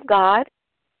power of God,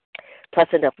 plus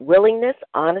enough willingness,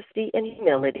 honesty, and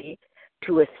humility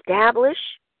to establish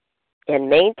and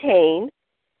maintain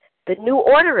the new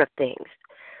order of things.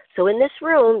 So in this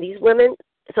room, these women,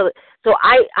 so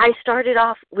I started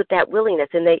off with that willingness,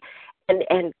 and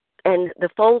the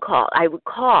phone call, I would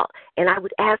call and I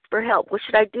would ask for help. What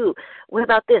should I do? What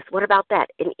about this? What about that?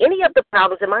 In any of the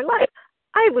problems in my life,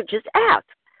 I would just ask,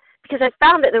 because I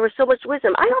found that there was so much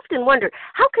wisdom. I often wonder,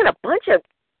 how can a bunch of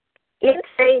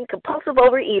insane, compulsive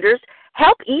overeaters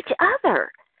help each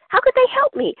other? How could they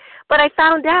help me? But I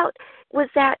found out was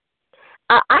that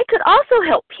I could also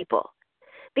help people,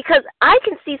 because I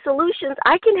can see solutions.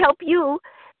 I can help you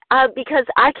because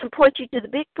I can point you to the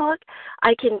big book.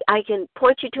 I can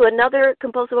point you to another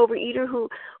compulsive overeater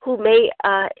who may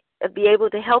be able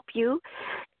to help you.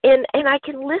 and I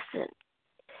can listen.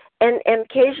 And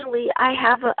occasionally I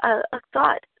have a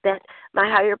thought that my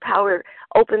higher power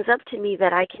opens up to me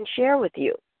that I can share with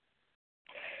you.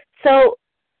 So,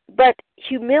 but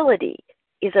humility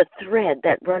is a thread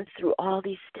that runs through all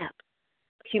these steps.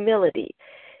 Humility.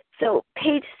 So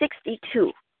page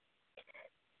 62.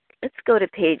 Let's go to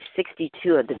page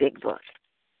 62 of the big book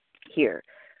here.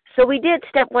 So we did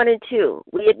step 1 and 2.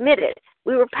 We admitted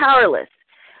we were powerless.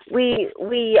 We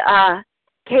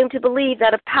came to believe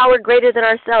that a power greater than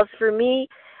ourselves. For me,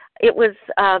 it was,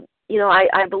 I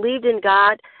believed in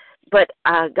God, but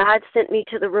God sent me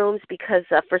to the rooms because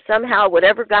for somehow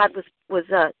whatever God was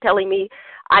telling me,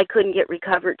 I couldn't get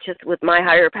recovered just with my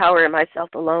higher power and myself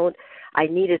alone. I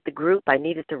needed the group. I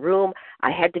needed the room.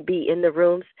 I had to be in the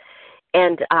rooms.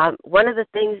 And one of the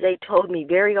things they told me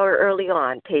very early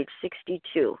on, page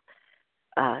 62,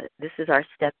 this is our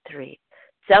step 3,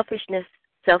 selfishness,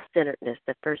 self-centeredness,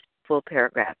 the first full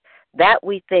paragraph, that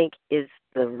we think is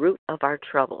the root of our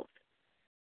troubles.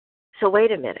 So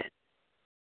wait a minute.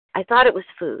 I thought it was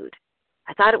food.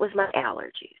 I thought it was my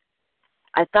allergies.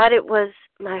 I thought it was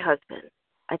my husband.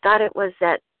 I thought it was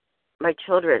that my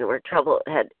children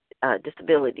had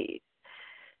disabilities.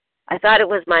 I thought it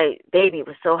was my baby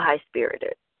was so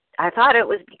high-spirited. I thought it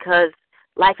was because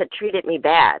life had treated me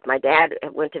bad. My dad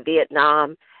went to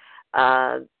Vietnam.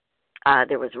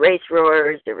 There was race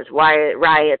wars. There was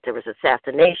riots. There was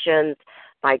assassinations.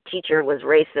 My teacher was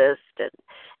racist.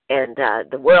 And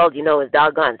the world, is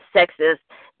doggone sexist.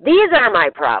 These are my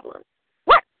problems.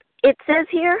 What? It says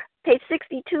here, page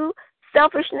 62,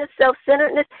 selfishness,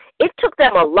 self-centeredness. It took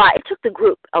them a lot. It took the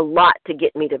group a lot to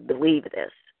get me to believe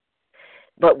this.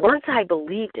 But once I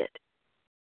believed it,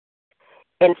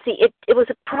 and see, it was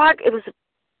a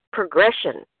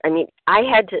progression. I mean, I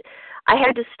had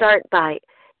to start by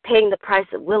paying the price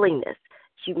of willingness,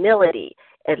 humility,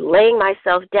 and laying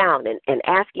myself down and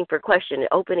asking for questions and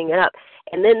opening it up.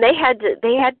 And then they had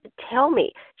to tell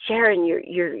me, Sharon,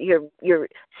 you're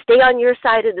stay on your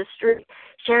side of the street.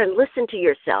 Sharon, listen to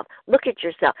yourself. Look at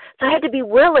yourself. So I had to be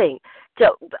willing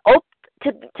to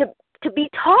be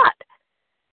taught.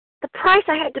 The price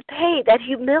I had to pay, that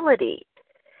humility.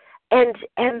 And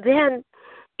then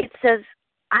it says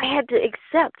I had to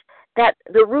accept that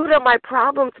the root of my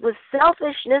problems was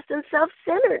selfishness and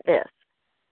self-centeredness.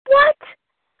 What?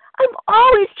 I'm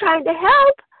always trying to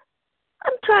help.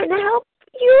 I'm trying to help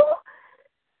you.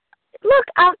 Look,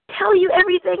 I'll tell you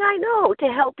everything I know to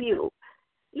help you.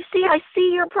 You see, I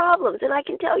see your problems, and I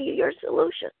can tell you your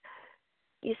solution.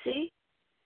 You see?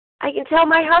 I can tell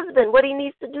my husband what he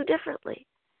needs to do differently.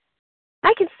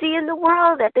 I can see in the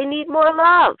world that they need more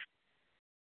love,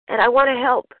 and I want to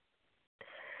help.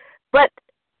 But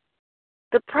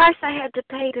the price I had to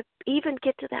pay to even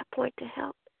get to that point to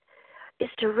help is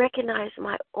to recognize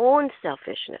my own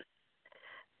selfishness,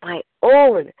 my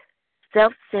own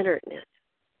self-centeredness.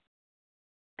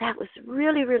 That was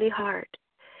really, really hard.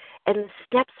 And the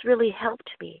steps really helped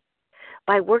me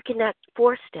by working that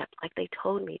 4 step like they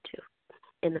told me to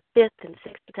in the 5th and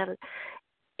 6th and 7th,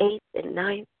 8th and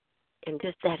 9th. And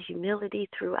just that humility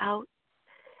throughout.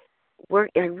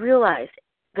 I realized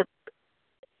that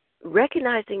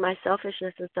recognizing my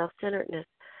selfishness and self-centeredness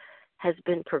has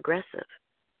been progressive,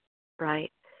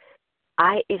 right?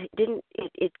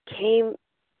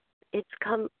 It's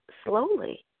come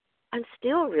slowly. I'm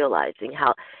still realizing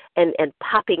how and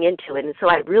popping into it. And so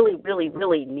I really, really,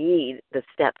 really need the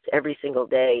steps every single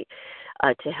day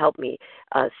to help me.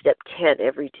 Step 10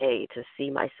 every day to see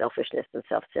my selfishness and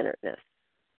self-centeredness.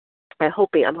 I'm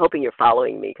hoping you're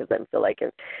following me because I feel like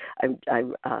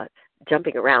I'm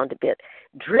jumping around a bit.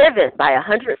 Driven by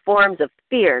 100 forms of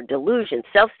fear, delusion,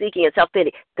 self-seeking, and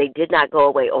self-pity, they did not go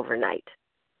away overnight.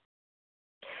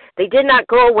 They did not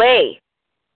go away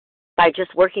by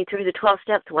just working through the 12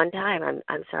 steps one time.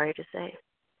 I'm sorry to say.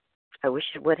 I wish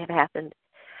it would have happened.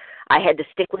 I had to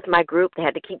stick with my group. They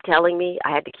had to keep telling me. I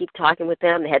had to keep talking with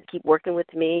them. They had to keep working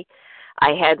with me.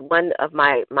 I had one of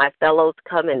my fellows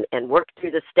come and work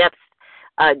through the steps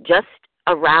just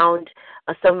around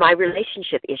some of my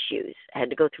relationship issues. I had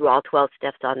to go through all 12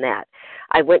 steps on that.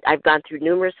 I've gone through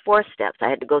numerous 4 steps. I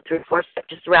had to go through 4 steps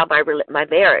just around my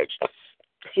marriage.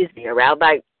 Around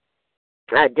my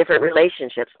different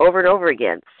relationships over and over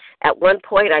again. At one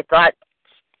point, I thought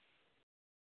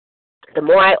the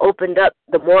more I opened up,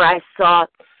 the more I saw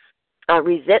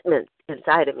resentment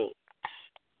inside of me.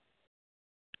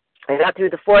 I got through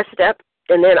the 4th step,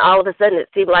 and then all of a sudden it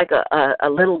seemed like a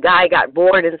little guy got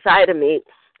bored inside of me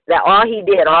that all he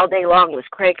did all day long was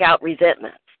crank out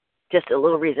resentment, just a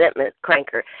little resentment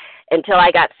cranker, until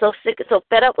I got so sick and so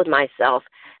fed up with myself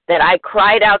that I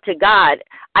cried out to God,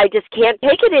 I just can't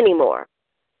take it anymore.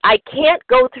 I can't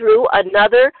go through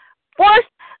another fourth,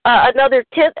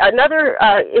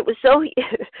 it was so,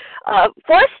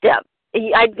 fourth step.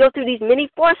 I'd go through these mini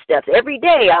fourth steps every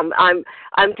day.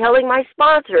 I'm telling my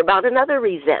sponsor about another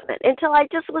resentment until I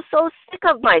just was so sick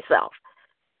of myself.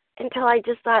 Until I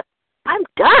just thought, I'm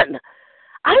done.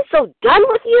 I'm so done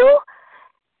with you.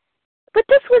 But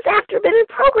this was after being in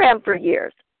program for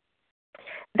years.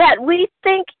 That we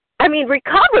think,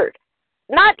 recovered,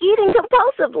 not eating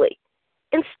compulsively,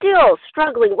 and still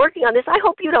struggling, working on this. I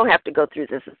hope you don't have to go through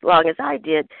this as long as I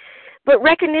did. But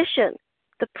recognition,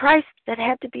 the price that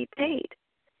had to be paid,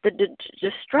 the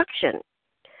destruction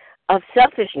of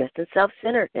selfishness and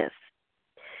self-centeredness.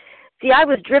 See, I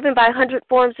was driven by 100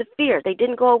 forms of fear. They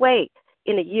didn't go away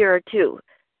in a year or two.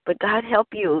 But God help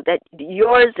you that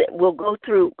yours will go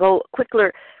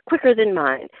quicker than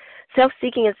mine.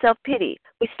 Self-seeking and self-pity.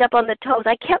 We step on the toes.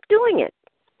 I kept doing it.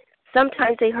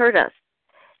 Sometimes they hurt us.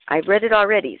 I've read it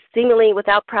already, seemingly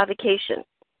without provocation.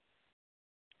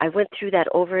 I went through that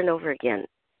over and over again.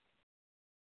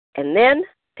 And then,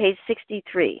 page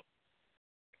 63,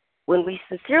 when we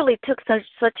sincerely took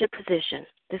such a position,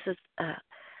 this is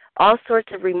all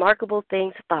sorts of remarkable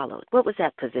things followed. What was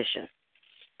that position?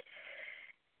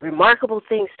 Remarkable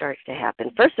things started to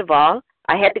happen. First of all,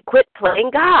 I had to quit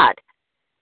playing God.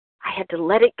 I had to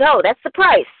let it go. That's the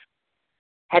price.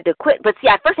 Had to quit. But see,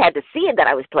 I first had to see it that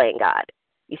I was playing God.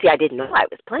 You see, I didn't know I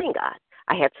was playing God.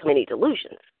 I had so many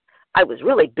delusions. I was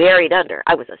really buried under.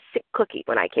 I was a sick cookie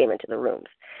when I came into the rooms.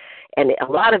 And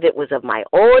a lot of it was of my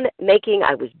own making.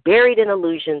 I was buried in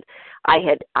illusions. I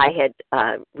had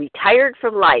retired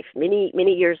from life many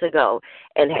years ago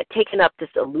and had taken up this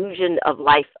illusion of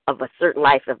life, of a certain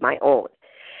life of my own.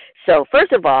 So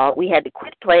first of all, we had to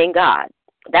quit playing God.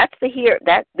 This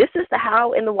is the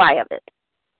how and the why of it.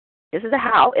 This is the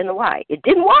how and the why. It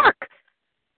didn't work.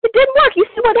 It didn't work. You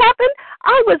see what happened?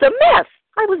 I was a mess.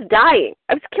 I was dying.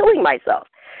 I was killing myself.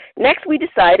 Next, we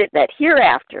decided that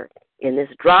hereafter, in this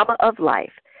drama of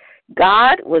life,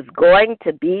 God was going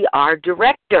to be our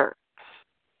director.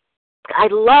 I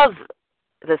love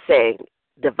the saying,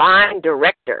 divine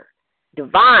director.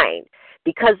 Divine,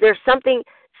 because there's something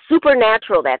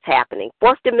supernatural that's happening,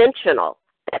 fourth dimensional,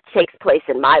 that takes place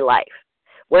in my life.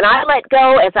 When I let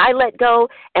go,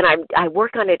 and I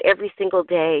work on it every single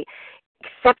day,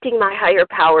 accepting my higher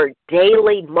power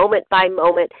daily, moment by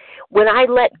moment, when I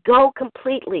let go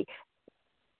completely,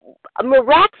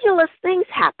 miraculous things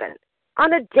happen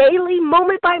on a daily,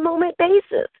 moment-by-moment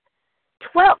basis.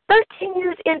 13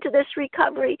 years into this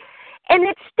recovery, and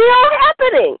it's still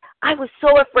happening. I was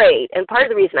so afraid, and part of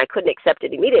the reason I couldn't accept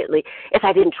it immediately is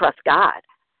I didn't trust God.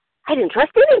 I didn't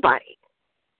trust anybody.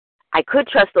 I could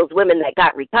trust those women that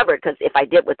got recovered, because if I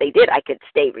did what they did, I could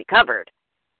stay recovered.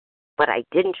 But I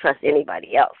didn't trust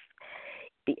anybody else.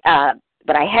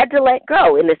 But I had to let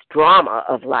go in this drama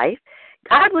of life.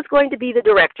 God was going to be the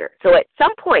director. So at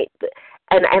some point,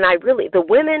 and the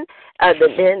women, the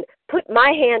men, put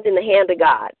my hand in the hand of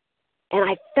God. And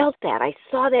I felt that. I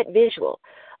saw that visual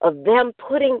of them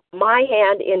putting my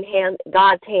hand in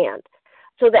God's hand,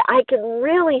 so that I could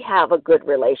really have a good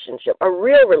relationship, a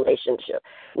real relationship,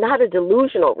 not a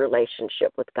delusional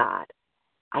relationship with God.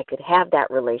 I could have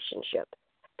that relationship.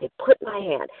 They put my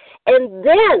hand. And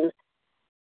then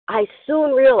I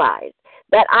soon realized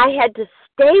that I had to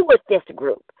stay with this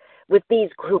group, with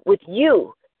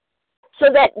you, so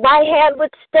that my hand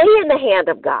would stay in the hand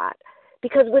of God.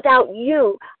 Because without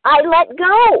you, I let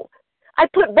go. I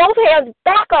put both hands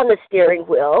back on the steering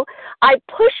wheel. I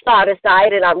push God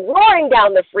aside, and I'm roaring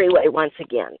down the freeway once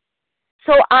again.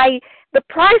 So the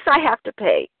price I have to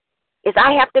pay is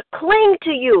I have to cling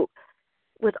to you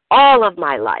with all of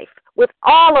my life, with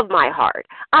all of my heart.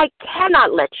 I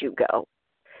cannot let you go,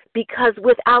 because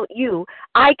without you,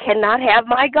 I cannot have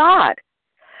my God.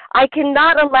 I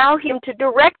cannot allow him to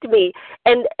direct me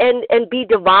and be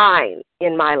divine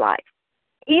in my life.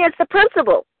 He is the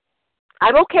principal.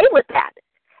 I'm okay with that,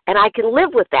 and I can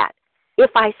live with that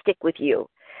if I stick with you.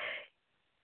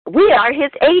 We are his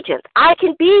agents. I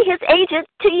can be his agent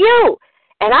to you,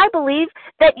 and I believe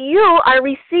that you are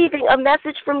receiving a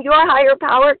message from your higher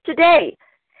power today.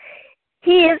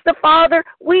 He is the Father.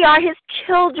 We are his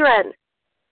children.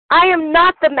 I am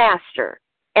not the master,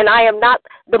 and I am not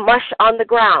the mush on the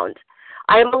ground.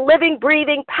 I am a living,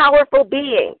 breathing, powerful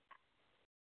being.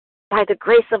 By the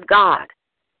grace of God,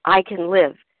 I can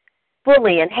live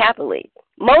fully and happily.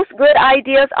 Most good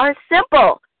ideas are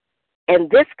simple, and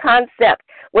this concept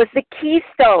was the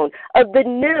keystone of the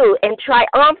new and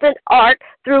triumphant arc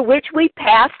through which we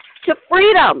passed to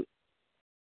freedom.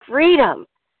 Freedom.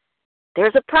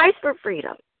 There's a price for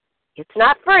freedom. It's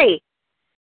not free.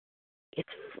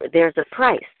 there's a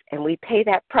price, and we pay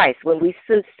that price. When we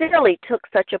sincerely took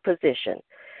such a position,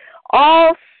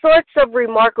 all sorts of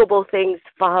remarkable things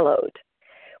followed.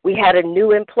 We had a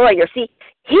new employer. See,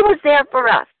 he was there for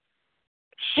us.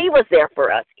 She was there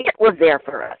for us. It was there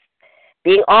for us.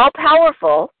 Being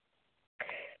all-powerful,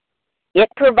 it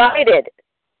provided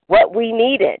what we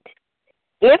needed.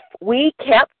 If we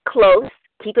kept close,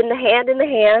 keeping the hand in the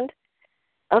hand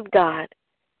of God,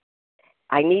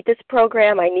 I need this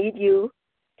program, I need you,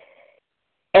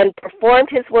 and performed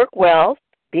his work well,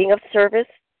 being of service,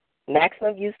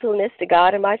 maximum usefulness to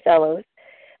God and my fellows,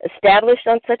 established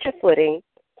on such a footing,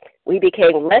 we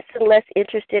became less and less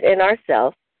interested in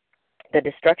ourselves, the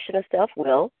destruction of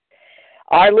self-will,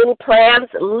 our little plans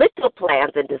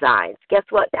and designs. Guess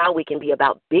what? Now we can be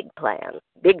about big plans,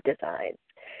 big designs.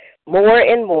 More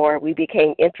and more, we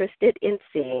became interested in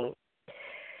seeing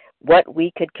what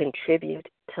we could contribute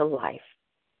to life.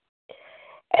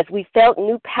 As we felt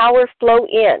new power flow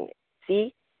in,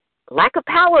 see, lack of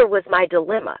power was my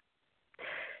dilemma.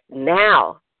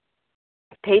 Now,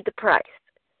 I've paid the price,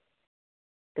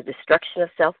 the destruction of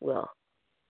self-will.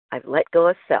 I've let go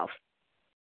of self.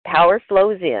 Power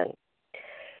flows in.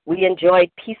 We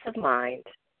enjoyed peace of mind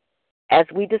as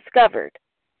we discovered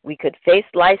we could face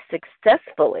life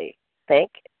successfully.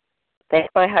 Thank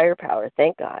my higher power,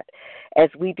 thank God. As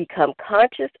we become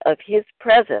conscious of his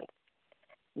presence,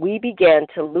 we began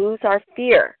to lose our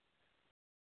fear,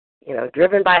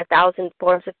 driven by 1,000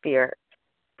 forms of fear,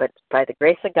 but by the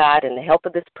grace of God and the help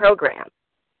of this program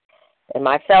and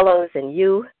my fellows and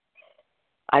you,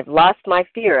 I've lost my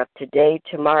fear of today,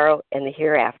 tomorrow, and the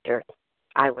hereafter.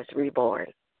 I was reborn,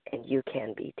 and you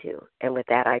can be too. And with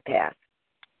that, I pass.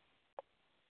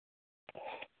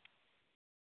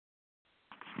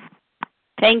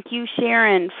 Thank you,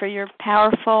 Sharon, for your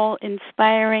powerful,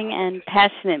 inspiring, and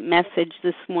passionate message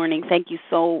this morning. Thank you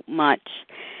so much.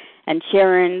 And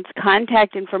Sharon's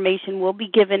contact information will be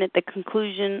given at the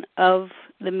conclusion of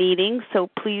the meeting, so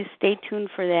please stay tuned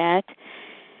for that.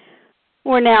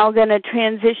 We're now going to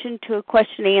transition to a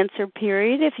question-and-answer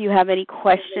period. If you have any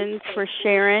questions for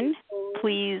Sharon,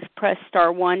 please press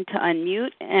star 1 to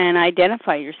unmute and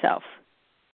identify yourself.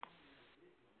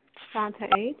 Santa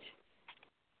H.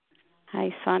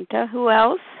 Hi, Santa. Who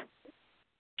else?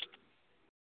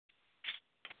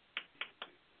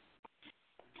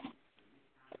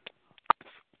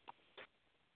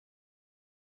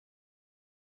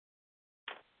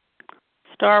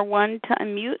 Star 1 to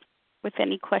unmute with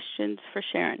any questions for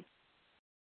Sharon.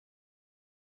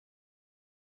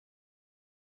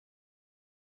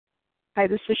 Hi,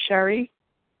 this is Sherry.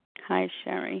 Hi,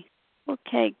 Sherry.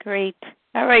 Okay, great.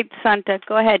 All right, Santa,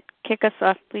 go ahead. Kick us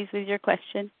off, please, with your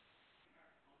question.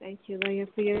 Thank you, Leah,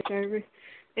 for your service.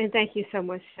 And thank you so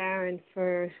much, Sharon,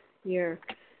 for your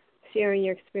sharing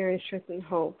your experience, strength, and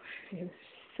hope. It's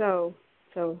so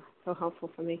helpful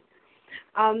for me.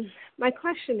 My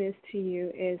question is to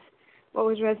you is, what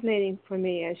was resonating for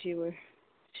me as you were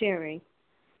sharing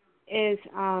is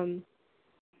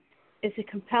a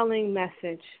compelling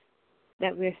message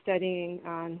that we're studying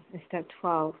on in step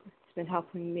 12. It's been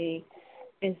helping me,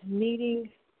 is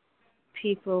meeting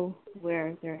people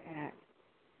where they're at.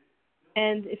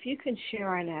 And if you can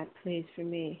share on that, please, for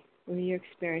me, from your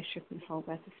experience, strength, and hope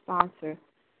as a sponsor,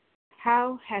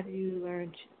 how have you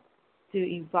learned to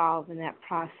evolve in that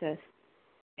process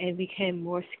and became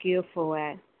more skillful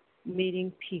at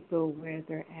meeting people where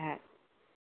they're at?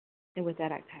 And with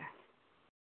that, I pass.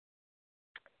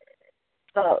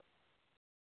 Oh,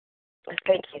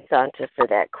 thank you, Santa, for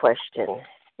that question.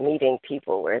 Meeting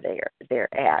people where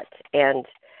they're at, and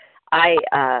I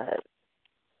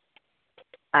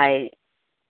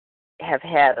have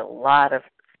had a lot of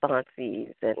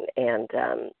sponsees, and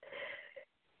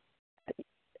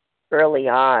early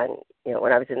on,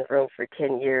 when I was in the room for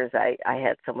 10 years, I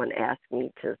had someone ask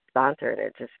me to sponsor, and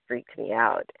it just freaked me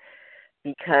out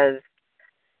because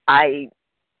I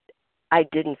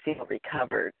didn't feel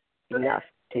recovered enough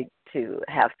to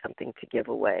have something to give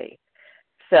away.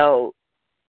 So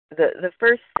the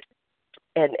first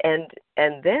and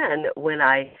then when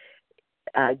I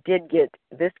did get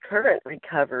this current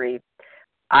recovery,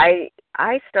 I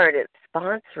started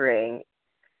sponsoring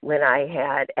when I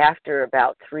had, after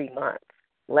about 3 months,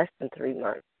 less than 3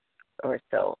 months or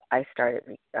so, I started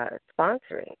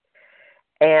sponsoring.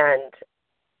 And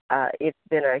it's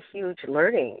been a huge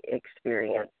learning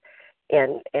experience.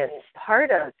 And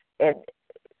part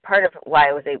of why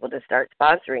I was able to start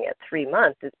sponsoring at 3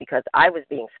 months is because I was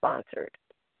being sponsored.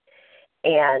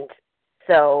 And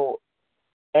so,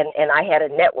 and I had a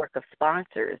network of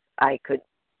sponsors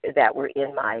that were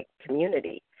in my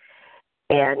community.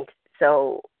 And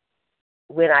so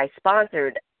when I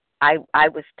sponsored, I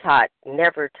was taught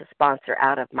never to sponsor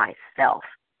out of myself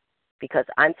because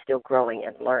I'm still growing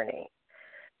and learning.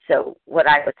 So what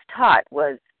I was taught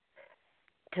was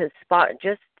to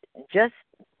just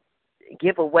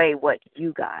give away what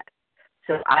you got.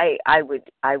 So I would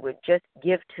just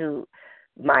give to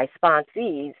my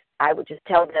sponsees. I would just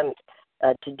tell them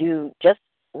to do just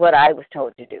what I was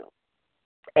told to do,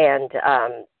 and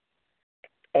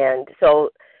so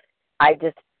I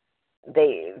just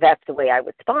that's the way I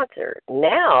would sponsor.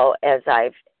 Now as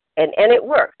I've and it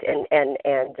worked, and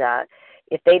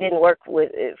if they didn't work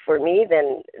for me,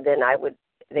 then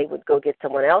they would go get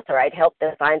someone else, or I'd help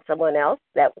them find someone else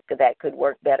that could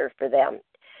work better for them.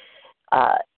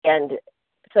 And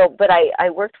so, but I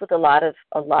worked with a lot of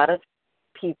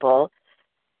people,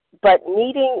 but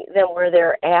meeting them where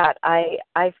they're at,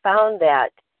 I found that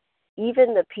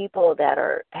even the people that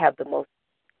have the most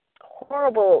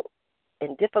horrible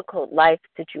and difficult life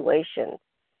situations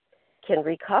can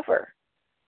recover.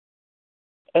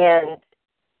 And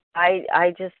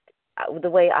I just, the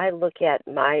way I look at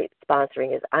my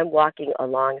sponsoring is I'm walking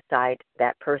alongside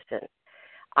that person.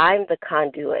 I'm the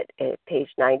conduit at page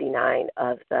 99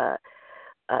 of the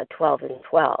 12 and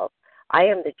 12. I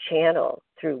am the channel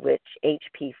through which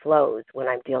HP flows when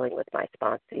I'm dealing with my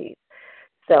sponsees.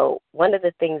 So one of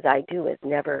the things I do is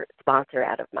never sponsor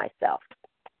out of myself.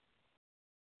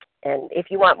 And if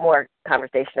you want more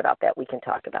conversation about that, we can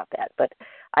talk about that. But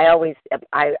I always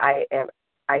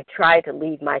I try to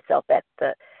leave myself at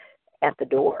the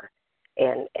door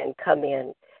and come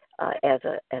in as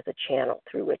a channel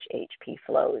through which HP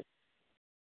flows.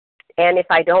 And if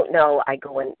I don't know, I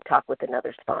go and talk with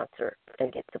another sponsor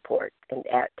and get support and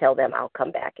tell them I'll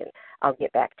come back and I'll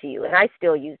get back to you. And I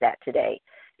still use that today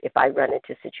if I run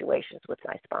into situations with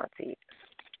my sponsees.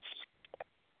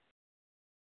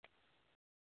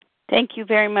 Thank you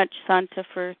very much, Santa,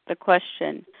 for the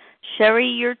question. Sherry,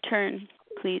 your turn,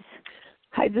 please.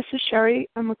 Hi, this is Sherry.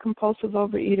 I'm a compulsive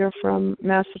overeater from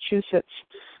Massachusetts.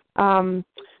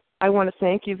 I want to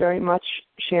thank you very much,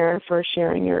 Sharon, for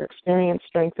sharing your experience,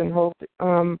 strength, and hope. It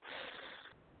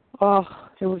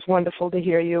was wonderful to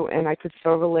hear you, and I could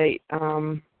so relate.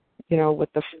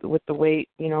 With the weight.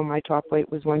 My top weight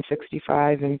was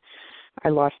 165, and I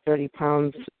lost 30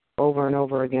 pounds over and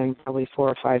over again, probably 4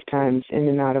 or 5 times in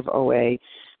and out of OA.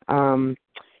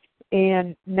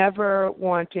 And never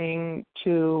wanting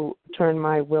to turn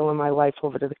my will and my life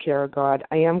over to the care of God.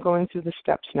 I am going through the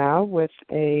steps now with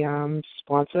a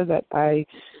sponsor that I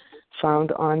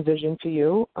found on Vision for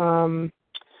You.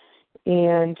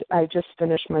 And I just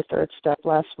finished my 3rd step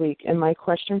last week. And my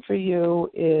question for you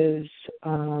is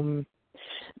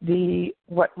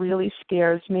what really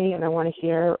scares me, and I want to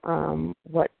hear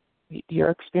what your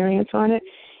experience on it,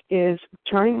 is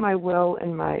turning my will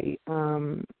and my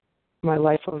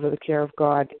life over to the care of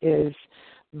God is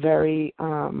very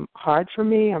hard for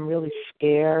me. I'm really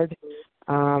scared.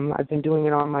 I've been doing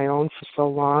it on my own for so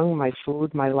long, my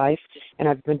food, my life, and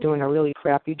I've been doing a really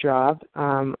crappy job.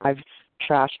 I've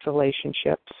trashed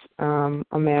relationships,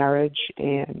 a marriage,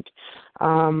 and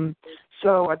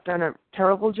so I've done a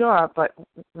terrible job. But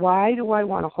why do I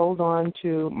want to hold on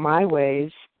to my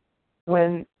ways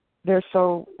when they're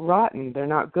so rotten? They're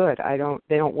not good.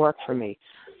 They don't work for me.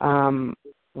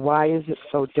 Why is it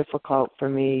so difficult for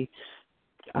me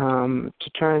to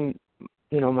turn,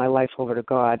 my life over to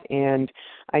God? And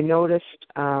I noticed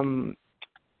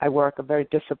I work a very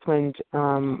disciplined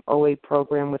OA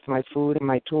program with my food and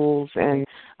my tools, and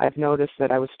I've noticed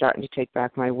that I was starting to take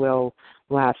back my will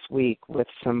last week with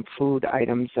some food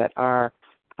items that are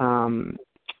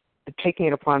taking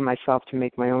it upon myself to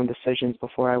make my own decisions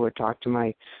before I would talk to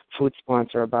my food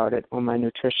sponsor about it or my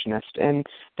nutritionist. And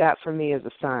that for me is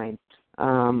a sign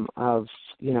of,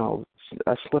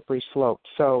 a slippery slope.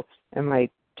 So am I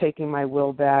taking my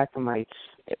will back? My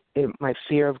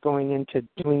fear of going into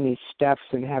doing these steps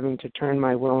and having to turn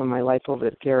my will and my life over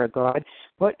to the care of God?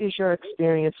 What is your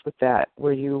experience with that?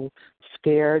 Were you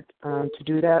scared to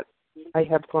do that? I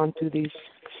have gone through these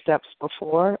steps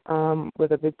before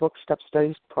with a Big Book Step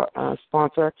Studies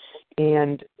sponsor,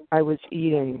 and I was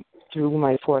eating through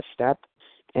my 4th step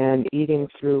and eating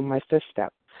through my 5th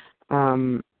step.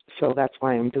 So that's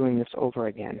why I'm doing this over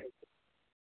again.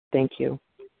 Thank you.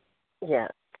 Yeah.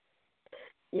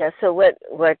 Yeah, so what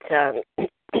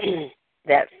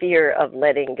that fear of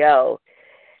letting go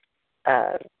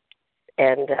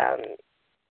and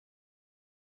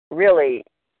really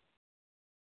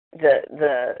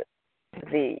the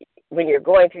when you're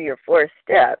going through your 4th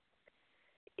step,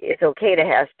 it's okay to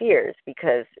have fears,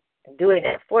 because doing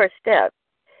that 4th step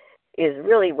is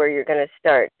really where you're going to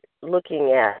start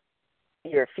looking at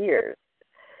your fears.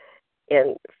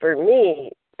 And for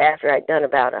me, after I'd done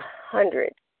about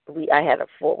 100, we had a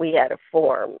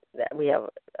form that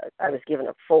I was given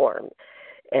a form,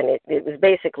 and it was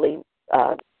basically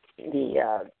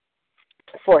the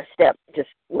fourth step just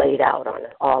laid out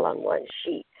all on one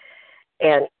sheet.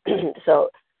 And so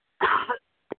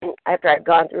after I'd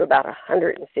gone through about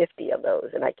 150 of those,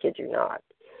 and I kid you not,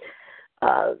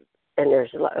 and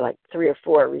there's like 3 or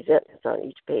 4 resentments on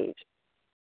each page,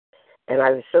 and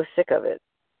I was so sick of it,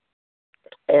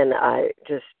 and I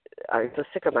was so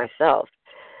sick of myself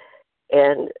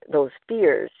and those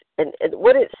fears. And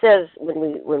what it says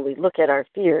when we look at our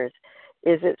fears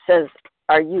is it says,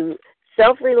 are you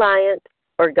self-reliant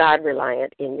or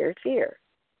God-reliant in your fear?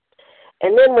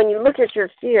 And then when you look at your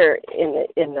fear in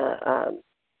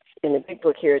the big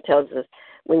book here, it tells us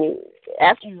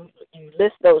after you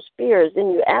list those fears,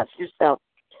 then you ask yourself,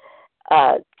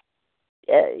 were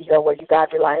you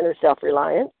God-reliant or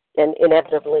self-reliant? And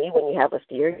inevitably, when you have a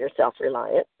fear, you're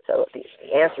self-reliant. So the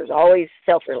answer is always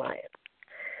self-reliant.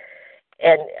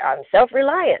 And I'm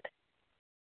self-reliant.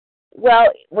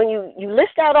 Well, when you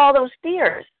list out all those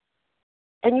fears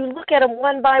and you look at them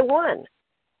one by one,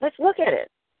 let's look at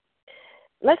it.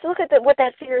 Let's look at what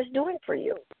that fear is doing for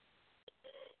you.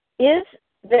 Has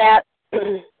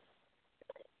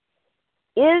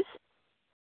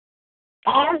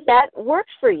that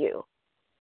worked for you?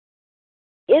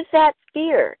 Is that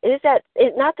fear? Is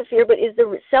not the fear, but is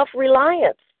the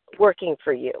self-reliance working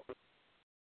for you?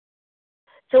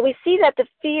 So we see that the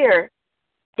fear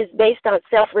is based on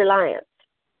self-reliance.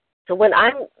 So when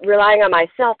I'm relying on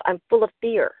myself, I'm full of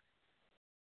fear.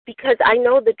 Because I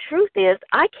know the truth is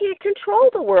I can't control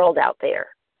the world out there.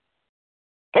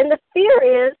 And the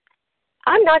fear is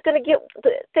I'm not going to get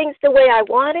things the way I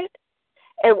want it,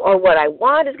 or what I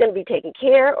want is going to be taken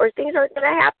care, or things aren't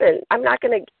going to happen.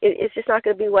 It's just not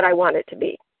going to be what I want it to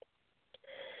be.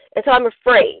 And so I'm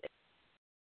afraid.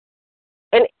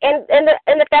 And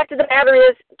the fact of the matter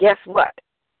is, guess what?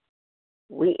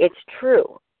 It's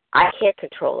true. I can't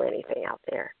control anything out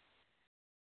there.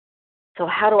 So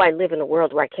how do I live in a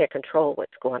world where I can't control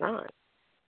what's going on?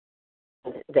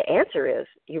 The answer is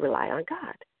you rely on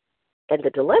God. And the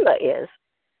dilemma is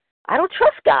I don't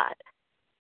trust God.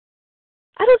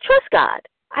 I don't trust God.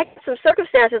 I have some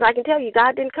circumstances I can tell you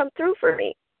God didn't come through for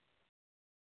me.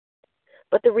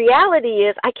 But the reality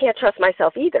is I can't trust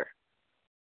myself either.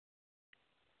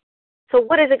 So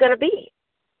what is it going to be?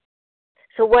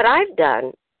 So what I've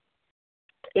done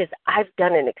is I've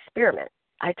done an experiment.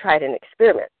 I tried an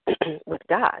experiment with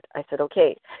God. I said,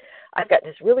 okay, I've got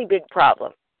this really big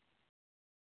problem.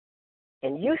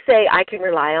 And you say I can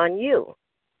rely on you.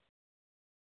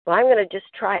 Well, I'm going to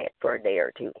just try it for a day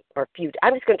or two or a few.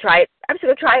 I'm just going to try it. I'm just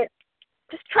going to try it.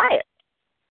 Just try it.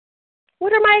 What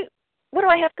do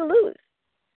I have to lose?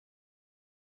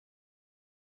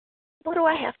 What do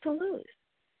I have to lose?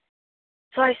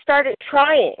 So I started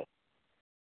trying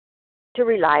to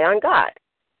rely on God.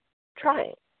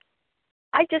 Trying.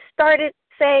 I just started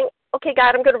saying, okay,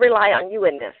 God, I'm going to rely on you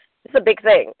in this. It's a big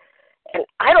thing. And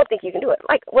I don't think you can do it.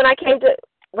 Like when I came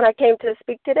to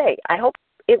speak today, I hope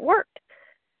it worked.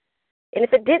 And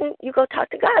if it didn't, you go talk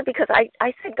to God because I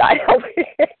said, God, help me.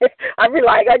 I'm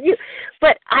relying on you.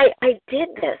 But I did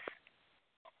this.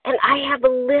 And I have a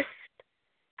list.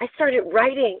 I started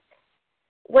writing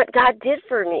what God did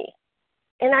for me.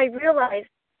 And I realized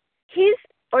he's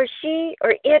or she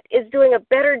or it is doing a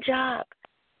better job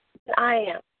than I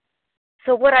am.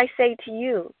 So what I say to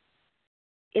you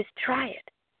is try it.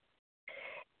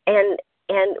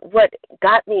 And what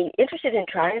got me interested in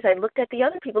trying is I looked at the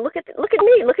other people. Look at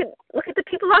me. Look at the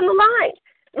people on the line.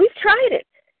 We've tried it.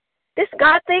 This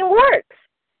God thing works.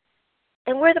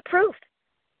 And we're the proof.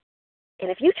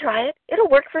 And if you try it, it'll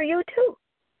work for you too.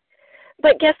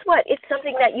 But guess what? It's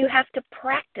something that you have to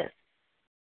practice.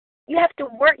 You have to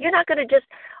work. You're not going to just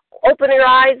open your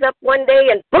eyes up one day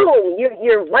and boom,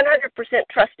 you're 100%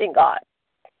 trusting God.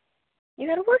 You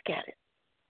got to work at it.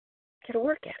 You got to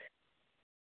work at it.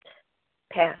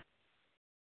 Pass.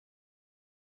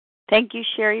 Thank you,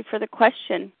 Sherry, for the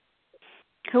question.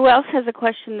 Who else has a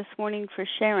question this morning for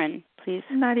Sharon, please?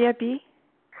 Nadia B.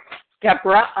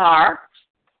 Deborah R.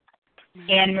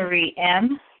 Anne Marie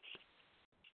M.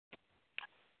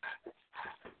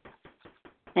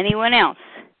 Anyone else?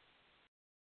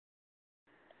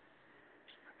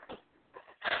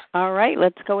 All right,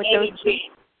 let's go with Amy those. G.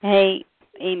 Hey,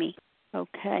 Amy.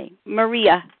 Okay.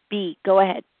 Maria B., go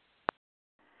ahead.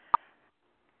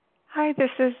 Hi, this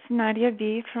is Nadia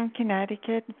B. from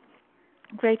Connecticut.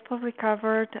 Grateful,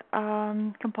 recovered,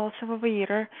 compulsive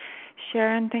overeater.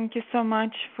 Sharon, thank you so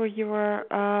much for your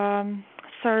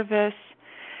service,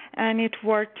 and it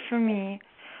worked for me.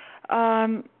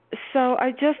 So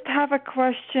I just have a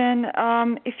question.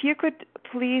 If you could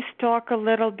please talk a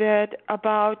little bit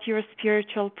about your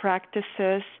spiritual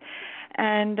practices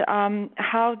and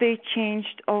how they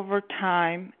changed over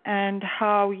time and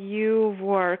how you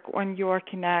work on your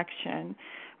connection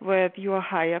with your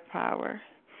higher power.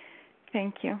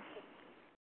 Thank you.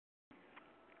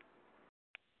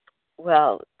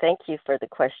 Well, thank you for the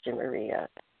question, Maria.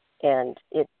 And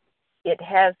it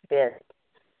has been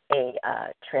a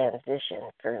transition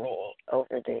for me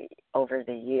over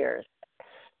the years.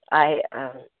 I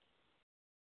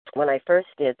when I first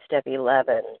did step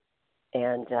 11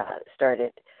 and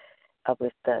started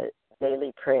with the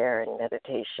daily prayer and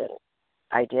meditation,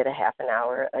 I did a half an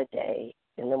hour a day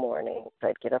in the morning. So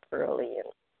I'd get up early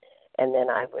and then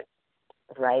I would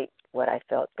write what I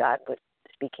felt God was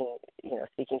speaking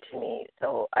to me.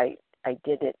 So I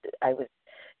did it. I was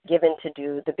given to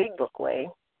do the Big Book way,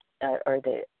 it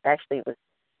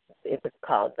was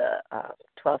called the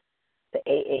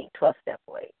AA 12-step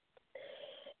way,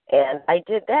 and I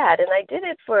did that, and I did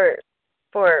it for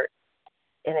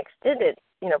an extended,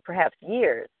 perhaps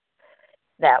years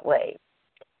that way.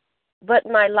 But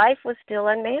my life was still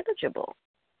unmanageable,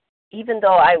 even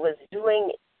though I was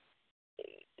doing.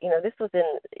 This was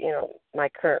in my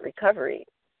current recovery,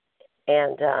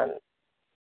 and I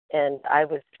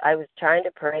was trying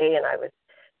to pray, and I was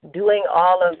doing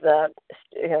all of the,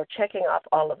 checking off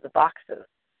all of the boxes.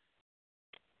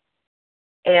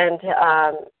 And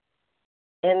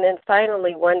then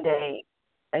finally one day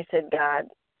I said, God,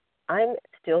 I'm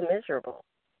still miserable.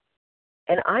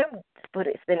 And I'm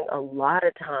spending a lot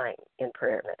of time in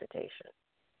prayer and meditation.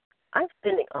 I'm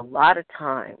spending a lot of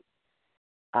time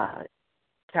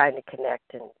trying to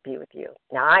connect and be with you.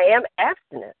 Now, I am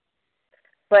abstinent,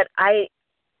 but I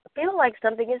feel like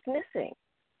something is missing.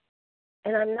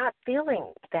 And I'm not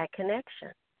feeling that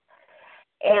connection.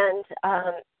 And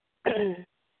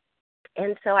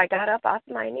and so I got up off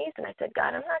my knees and I said,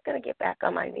 God, I'm not going to get back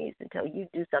on my knees until you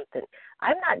do something.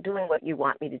 I'm not doing what you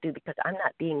want me to do because I'm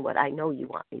not being what I know you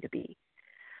want me to be.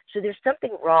 So there's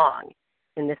something wrong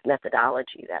in this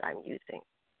methodology that I'm using.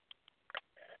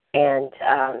 And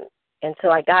so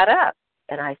I got up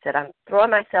and I said, I'm throwing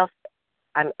myself,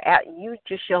 you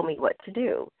just show me what to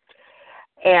do.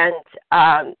 And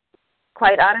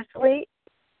quite honestly,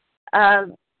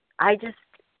 I just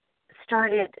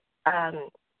started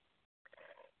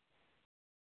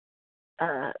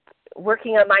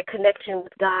working on my connection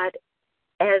with God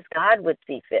as God would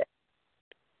see fit.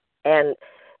 And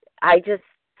I just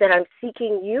said, I'm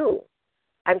seeking you.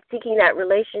 I'm seeking that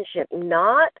relationship,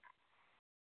 not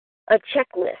a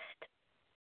checklist,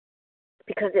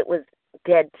 because it was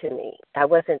dead to me. I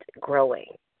wasn't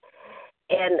growing.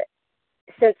 And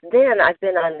since then, I've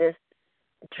been on this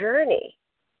journey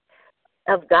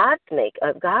of God's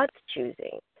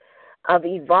choosing, of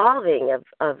evolving,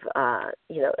 of a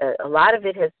lot of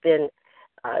it has been,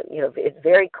 it's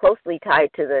very closely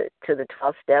tied to the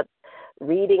 12 steps.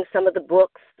 Reading some of the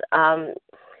books that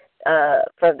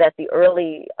the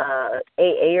early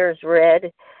AAers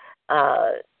read,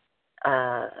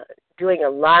 doing a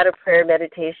lot of prayer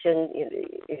meditation,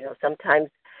 sometimes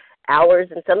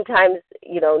hours and sometimes,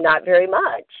 not very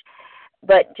much.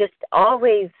 But just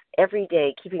always, every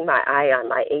day, keeping my eye on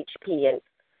my HP.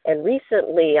 And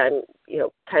recently I'm,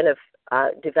 kind of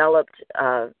developed,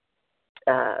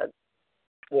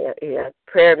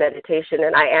 prayer meditation.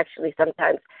 And I actually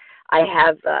sometimes, I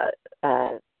have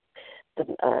the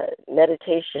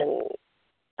meditation,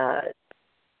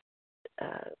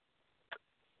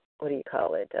 what do you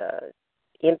call it,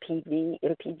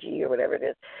 MPG or whatever it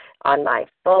is, on my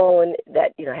phone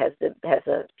that, has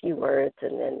a few words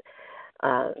and then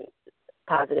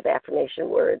positive affirmation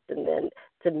words and then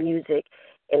some music,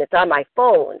 and it's on my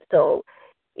phone. So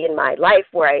in my life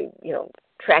where I,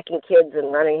 tracking kids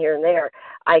and running here and there,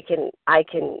 I can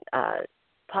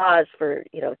pause for,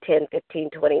 10, 15,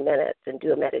 20 minutes and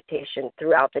do a meditation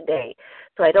throughout the day.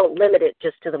 So I don't limit it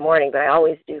just to the morning, but I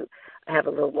always do have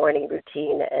a little morning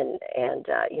routine and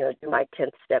do my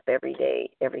 10th step every day,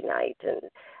 every night, and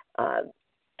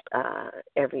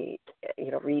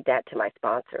read that to my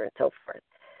sponsor and so forth.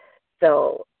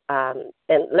 So, and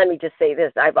let me just say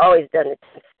this, I've always done the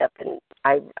 10th step, and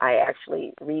I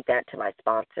actually read that to my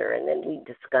sponsor, and then we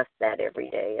discuss that every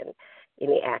day and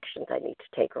any actions I need to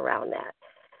take around that.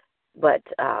 But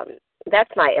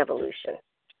that's my evolution.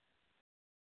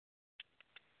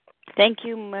 Thank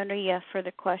you, Maria, for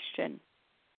the question.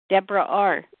 Deborah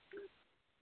R.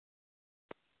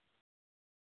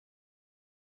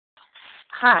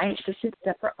 Hi, this is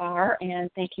Deborah R.,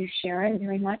 and thank you, Sharon,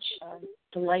 very much.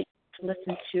 Delight to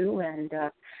listen to, and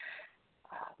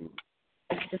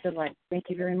This is like, thank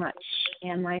you very much.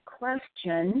 And my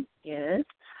question is,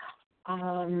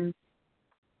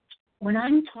 when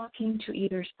I'm talking to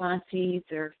either sponsees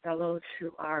or fellows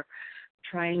who are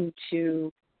trying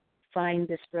to find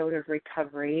this road of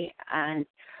recovery, and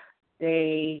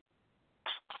I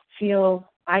feel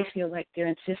like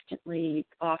they're insistently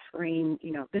offering,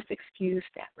 this excuse,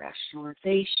 that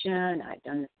rationalization. I've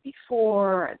done this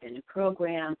before. I've been in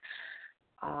program.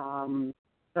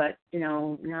 But,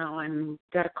 now I'm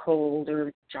got a cold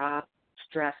or job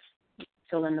stress,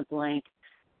 fill in the blank.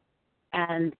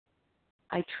 And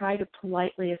I try to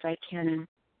politely as I can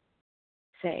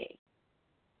say,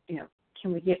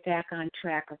 can we get back on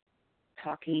track of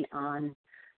talking on,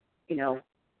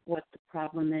 what the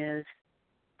problem is,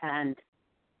 and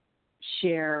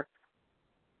share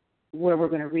where we're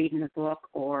going to read in the book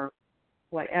or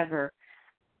whatever.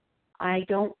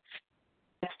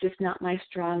 That's just not my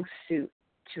strong suit,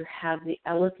 to have the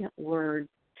elegant word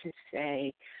to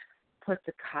say, take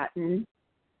the cotton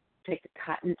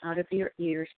out of your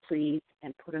ears, please,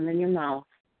 and put them in your mouth,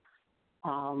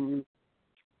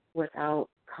 without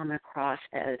coming across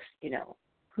as,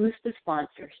 who's the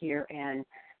sponsor here, and,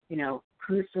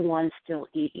 who's the one still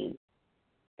eating,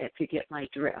 if you get my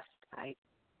drift. I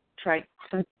tried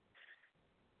some,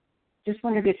 just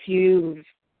wondered if you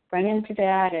run into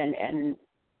that and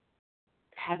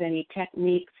have any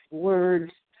techniques,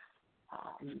 words,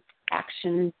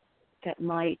 actions that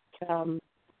might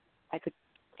I could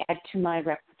add to my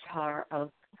repertoire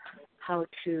of how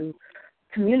to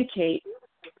communicate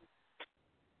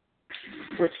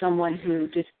with someone who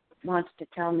just wants to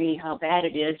tell me how bad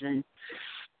it is. And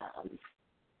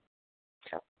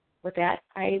so with that,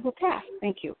 I will pass.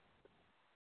 Thank you.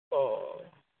 Oh,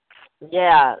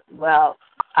 yeah. Well,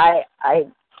 I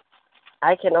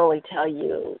can only tell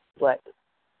you what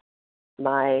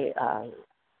my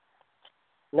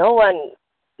no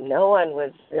one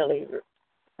was really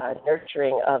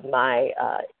nurturing of my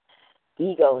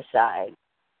ego side,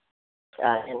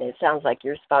 and it sounds like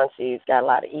your sponsee's got a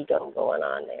lot of ego going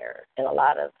on there, and a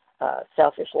lot of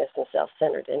selfishness and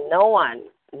self-centered, and no one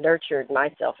nurtured my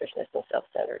selfishness and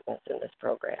self-centeredness in this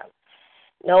program.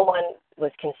 No one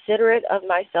was considerate of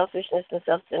my selfishness and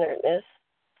self-centeredness.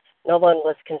 No one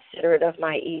was considerate of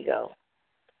my ego.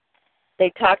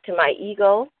 They talked to my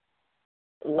ego,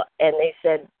 and they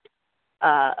said,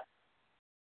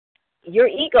 your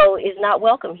ego is not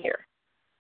welcome here.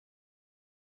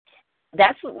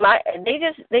 That's what they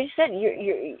said,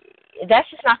 that's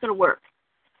just not going to work.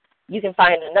 You can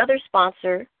find another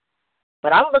sponsor,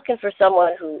 but I'm looking for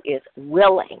someone who is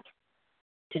willing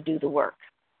to do the work.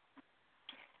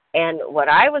 And what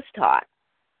I was taught,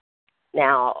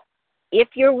 now,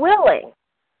 if you're willing,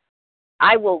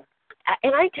 I will,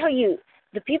 and I tell you,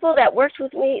 the people that worked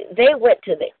with me, they went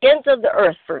to the ends of the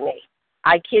earth for me.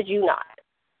 I kid you not,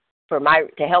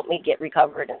 to help me get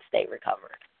recovered and stay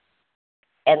recovered.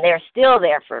 And they're still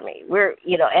there for me.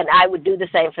 And I would do the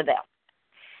same for them.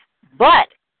 But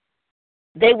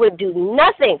they would do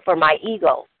nothing for my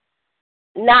ego.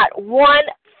 Not one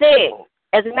thing.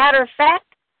 As a matter of fact,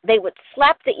 they would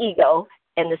slap the ego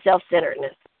and the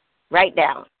self-centeredness right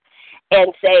down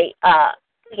and say,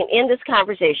 we can end this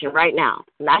conversation right now.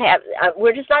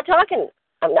 We're just not talking.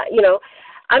 I'm not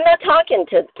talking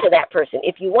to that person.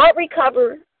 If you want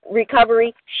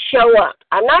recovery, show up.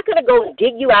 I'm not going to go and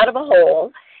dig you out of a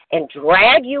hole and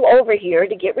drag you over here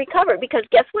to get recovered, because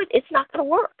guess what? It's not going to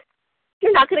work.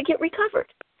 You're not going to get recovered,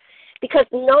 because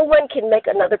no one can make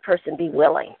another person be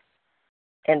willing.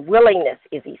 And willingness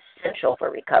is essential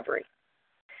for recovery.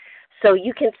 So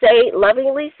you can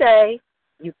lovingly say,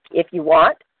 if you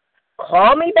want,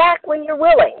 call me back when you're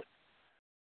willing.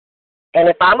 And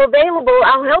if I'm available,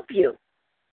 I'll help you.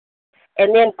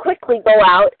 And then quickly go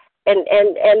out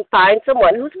and find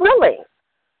someone who's willing.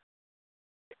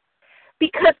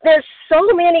 Because there's so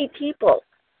many people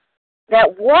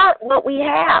that want what we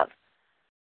have.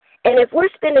 And if we're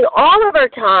spending all of our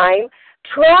time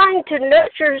trying to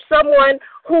nurture someone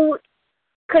who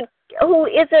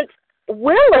isn't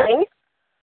willing,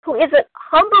 who isn't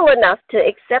humble enough to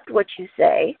accept what you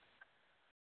say,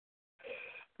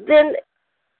 then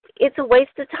it's a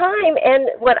waste of time. And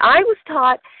what I was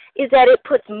taught is that it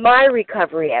puts my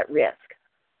recovery at risk.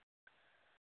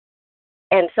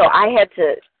 And so I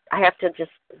have to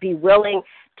just be willing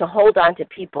to hold on to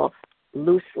people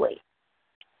loosely.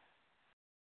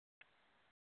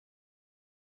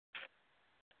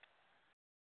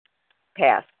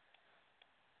 Pass.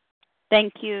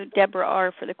 Thank you, Deborah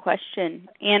R., for the question.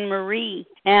 Anne Marie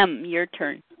M., your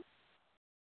turn.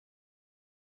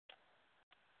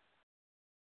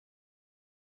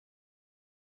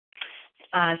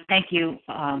 Thank you,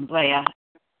 Leah.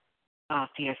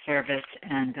 for your service,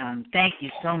 and thank you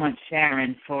so much,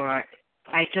 Sharon, for,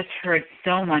 I just heard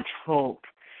so much hope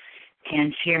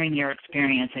and sharing your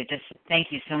experience. I just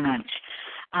thank you so much.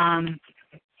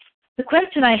 The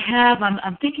question I have,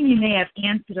 I'm thinking you may have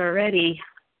answered already,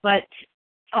 but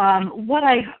what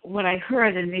I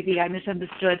heard, and maybe I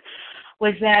misunderstood,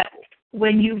 was that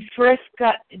when you first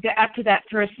got, after that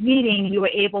first meeting, you were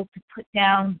able to put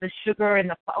down the sugar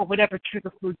and or whatever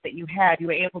trigger foods that you had, you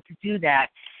were able to do that.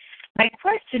 My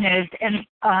question is, and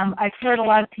I've heard a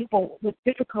lot of people with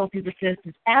difficulty with this,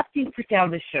 is after you put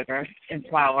down the sugar and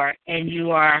flour and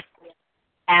you are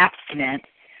abstinent,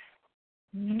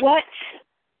 did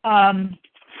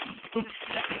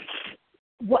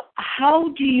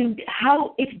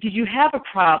you have a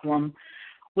problem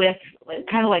with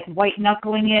kind of like white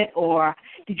knuckling it, or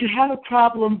did you have a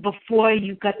problem before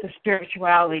you got the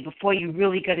spirituality, before you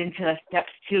really got into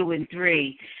steps 2 and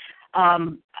 3?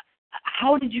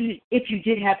 How did you, if you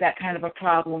did have that kind of a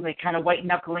problem, like kind of white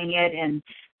knuckling it and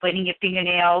biting your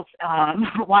fingernails,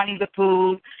 wanting the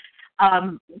food,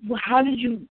 how did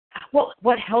you,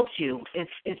 what helped you if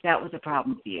that was a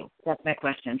problem for you? That's my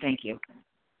question. Thank you.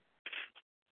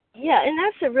 Yeah, and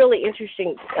that's a really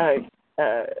interesting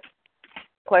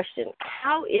question.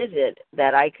 How is it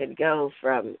that I could go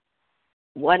from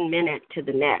 1 minute to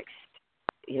the next?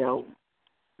 You know,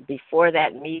 before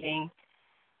that meeting,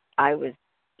 I was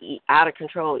out of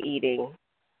control eating,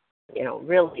 you know,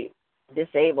 really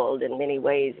disabled in many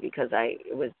ways because I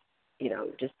was, you know,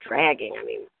 just dragging. I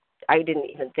mean, I didn't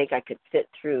even think I could sit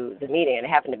through the meeting, and it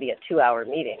happened to be a 2-hour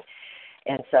meeting.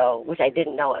 And so, which I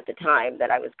didn't know at the time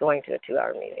that I was going to a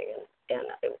 2-hour meeting,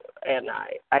 and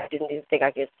I didn't even think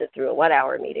I could sit through a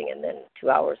 1-hour meeting, and then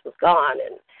 2 hours was gone,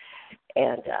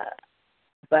 and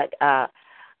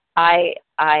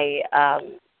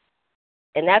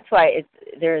that's why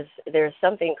there's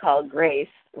something called grace,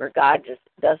 where God just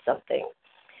does something,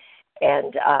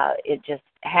 and it just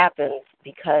happens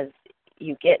because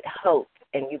you get hope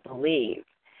and you believe,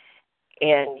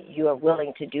 and you are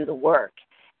willing to do the work.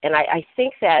 And I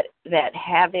think that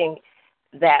having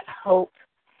that hope,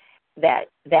 that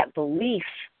belief,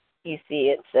 you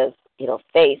see, it says, you know,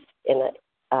 faith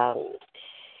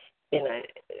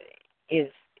is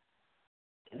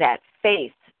that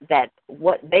faith that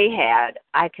what they had,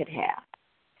 I could have.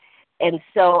 And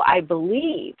so I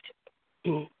believed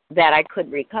that I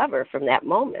could recover from that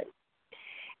moment.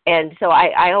 And so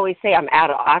I always say I'm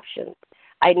out of options.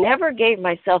 I never gave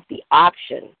myself the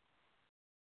option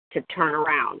to turn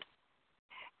around.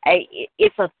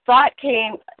 If a thought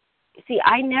came, see,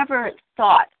 I never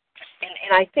thought,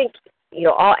 and I think, you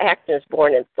know, all action is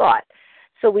born in thought.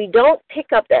 So we don't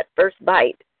pick up that first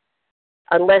bite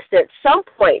unless at some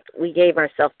point we gave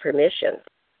ourselves permission.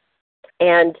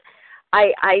 And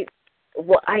I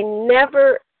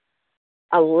never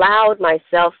allowed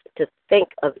myself to think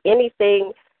of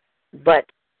anything but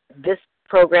this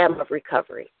program of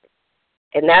recovery.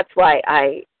 And that's why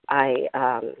I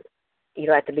you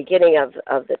know, at the beginning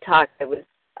of the talk, I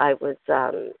was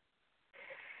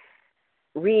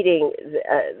reading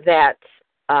that.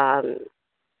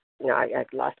 No, I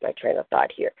lost my train of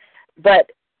thought here, but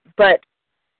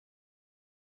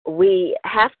we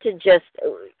have to just.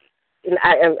 And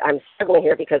I'm struggling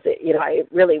here because it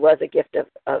really was a gift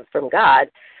of from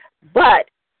God, but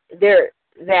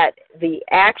that the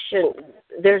action,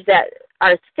 there's that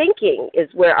our thinking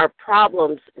is where our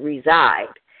problems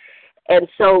reside, and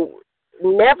so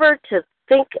never to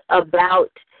think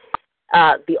about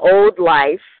the old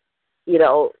life, you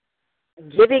know,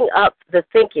 giving up the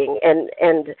thinking,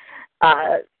 and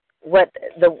what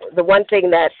the one thing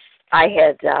that I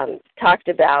had talked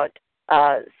about.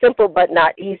 Simple but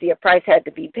not easy, a price had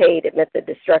to be paid. It meant the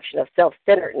destruction of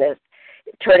self-centeredness,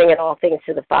 turning in all things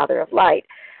to the Father of light.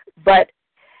 But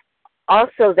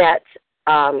also that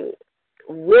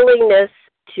willingness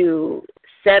to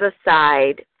set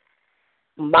aside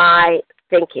my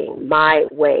thinking, my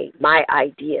way, my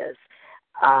ideas,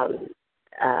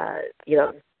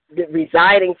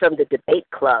 residing from the debate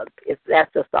club, if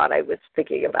that's the thought I was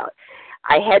thinking about.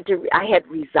 I had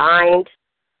resigned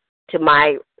to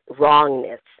my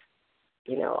wrongness.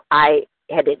 I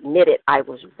had admitted I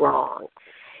was wrong.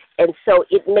 And so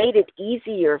it made it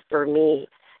easier for me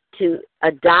to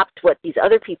adopt what these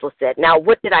other people said. Now,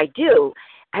 what did I do?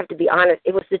 I have to be honest,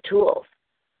 it was the tools.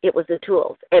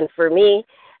 And for me,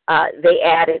 they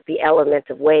added the elements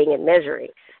of weighing and measuring.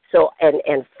 So,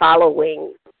 and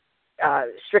following,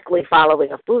 strictly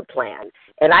following a food plan.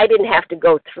 And I didn't have to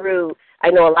go through, I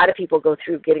know a lot of people go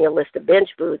through getting a list of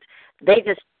binge foods. They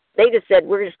just said,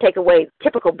 we're just take away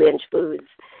typical binge foods,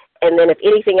 and then if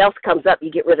anything else comes up, you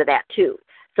get rid of that too.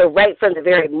 So right from the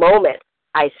very moment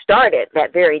I started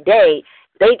that very day,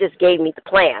 they just gave me the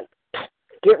plan.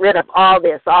 Get rid of all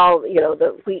this,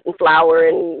 the wheat and flour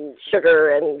and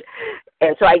sugar, and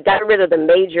so I got rid of the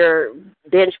major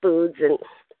binge foods and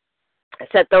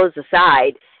set those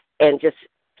aside and just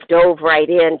dove right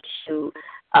into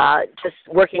just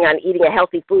working on eating a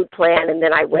healthy food plan, and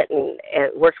then I went and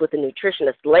worked with a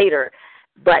nutritionist later.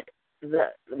 But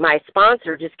my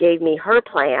sponsor just gave me her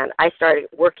plan. I started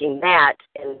working that,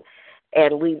 and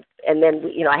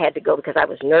then I had to go because I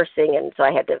was nursing, and so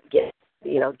I had to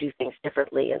do things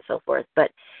differently and so forth.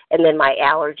 And then my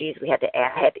allergies, I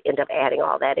had to end up adding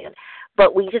all that in.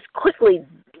 But we just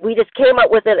came up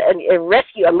with a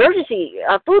rescue emergency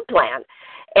food plan.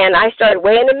 And I started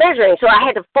weighing and measuring. So I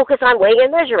had to focus on weighing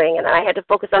and measuring, and I had to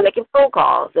focus on making phone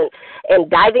calls and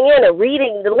diving in and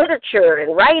reading the literature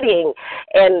and writing.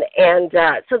 And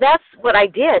so that's what I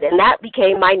did, and that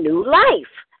became my new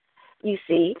life, you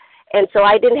see. And so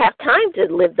I didn't have time to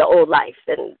live the old life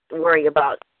and worry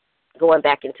about going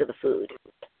back into the food.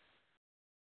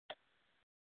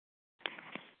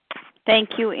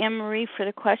 Thank you, Anne-Marie, for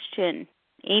the question.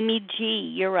 Amy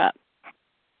G., you're up.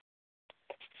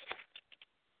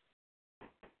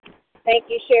 Thank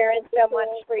you, Sharon, so much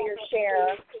for your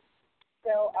share.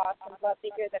 So awesome. Love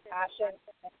to hear the passion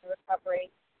and the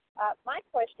recovery. My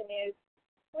question is,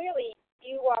 clearly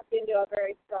you walked into a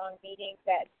very strong meeting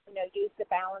that, used the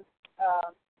balance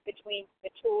between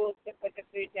the tools to put the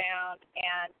food down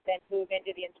and then move into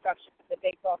the instructions of the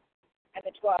big book and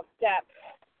the 12 steps.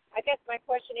 I guess my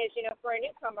question is, for a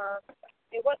newcomer,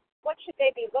 what should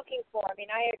they be looking for? I mean,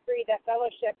 I agree that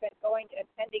fellowship and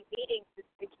attending meetings is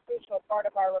a crucial part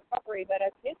of our recovery, but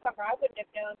as a newcomer, I wouldn't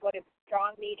have known what a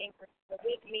strong meeting versus a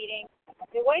weak meeting. I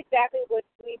mean, what exactly would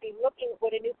a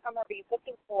newcomer be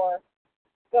looking for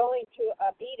going to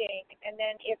a meeting? And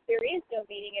then if there is no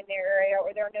meeting in their area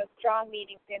or there are no strong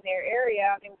meetings in their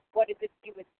area, I mean, what is it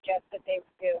you would suggest that they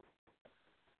would do?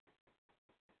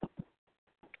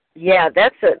 Yeah,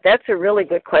 that's a really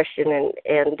good question,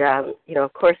 and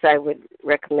of course I would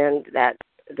recommend that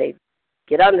they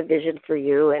get on the Vision for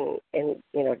You and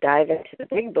dive into the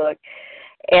big book,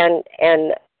 and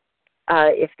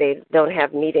if they don't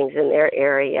have meetings in their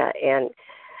area,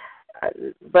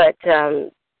 but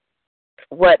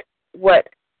what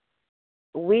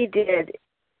we did,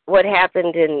 what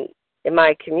happened in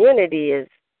my community is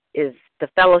the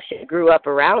fellowship grew up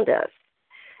around us,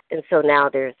 and so now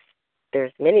there's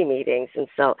many meetings, and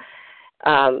so,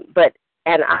 and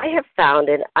I have found,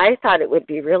 and I thought it would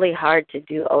be really hard to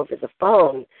do over the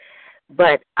phone,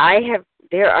 but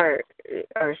there are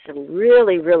some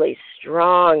really, really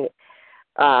strong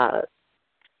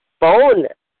phone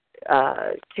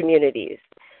communities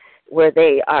where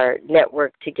they are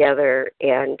networked together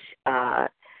and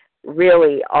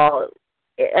really all.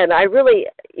 And I really,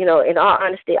 in all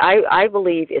honesty, I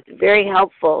believe it's very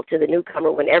helpful to the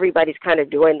newcomer when everybody's kind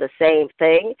of doing the same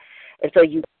thing. And so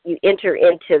you enter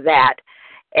into that,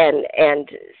 and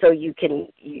so you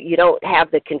don't have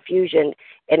the confusion,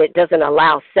 and it doesn't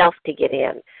allow self to get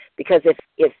in. Because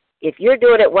if you're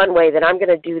doing it one way, then I'm going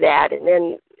to do that, and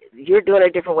then you're doing it a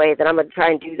different way, then I'm going to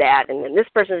try and do that, and then this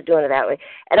person is doing it that way.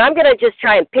 And I'm going to just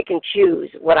try and pick and choose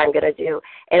what I'm going to do,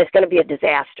 and it's going to be a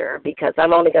disaster because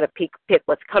I'm only going to pick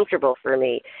what's comfortable for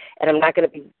me, and I'm not going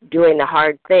to be doing the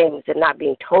hard things and not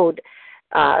being told,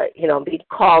 being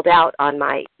called out on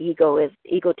my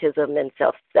egotism and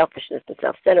selfishness and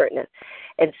self-centeredness.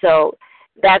 And so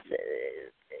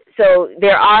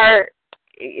there are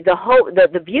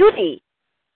the beauty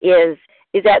is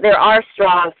that there are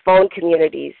strong phone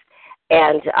communities,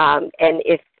 and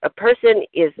if a person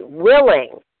is willing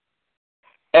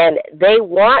and they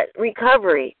want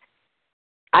recovery,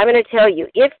 I'm going to tell you,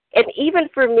 and even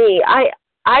for me,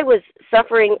 I was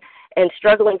suffering and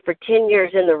struggling for 10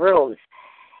 years in the rooms,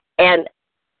 and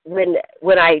when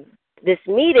this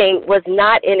meeting was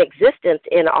not in existence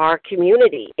in our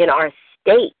community, in our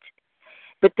state,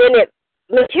 but then it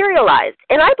materialized,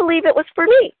 and I believe it was for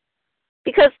me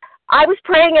because I was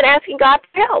praying and asking God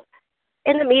for help,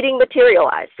 and the meeting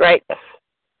materialized, right?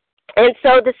 And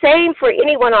so the same for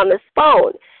anyone on this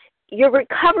phone. Your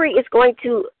recovery is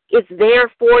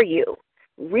there for you.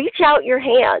 Reach out your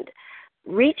hand.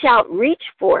 Reach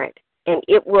for it, and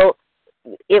it will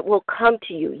come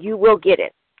to you. You will get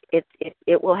it.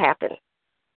 It will happen.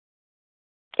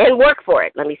 And work for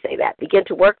it. Let me say that. Begin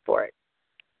to work for it.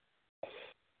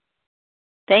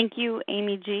 Thank you,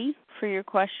 Amy G., for your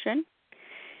question.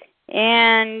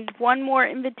 And one more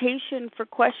invitation for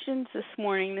questions this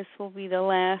morning. This will be the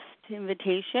last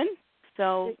invitation.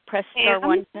 So press star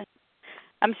one.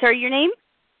 I'm sorry, your name?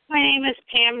 My name is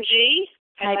Pam G.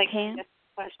 Hi, Pam.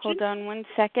 question. Hold on one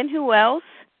second. Who else?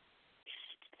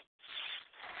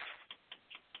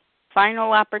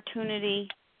 Final opportunity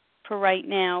for right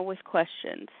now with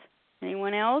questions.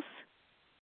 Anyone else?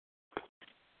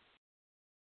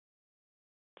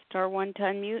 Star 1 to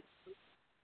unmute.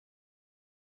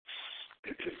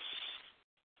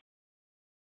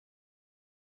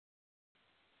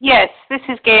 Yes, this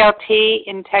is Gail T.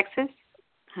 in Texas.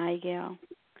 Hi, Gail.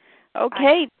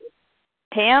 Okay,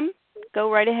 Pam,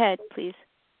 go right ahead, please.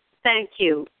 Thank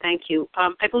you. I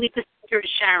believe the speaker is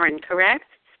Sharon, correct?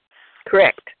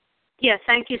 Correct. Yes,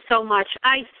 thank you so much.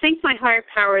 I think my higher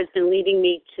power has been leading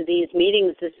me to these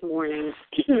meetings this morning.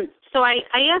 So I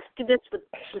asked you this with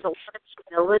a lot of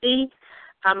humility.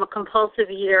 I'm a compulsive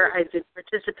eater. I've been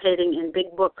participating in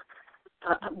Big Book,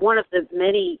 one of the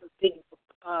many Big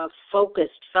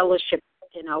focused fellowships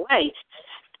in OA.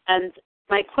 And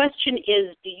my question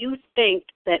is, do you think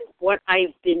that what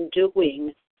I've been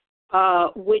doing,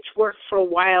 which worked for a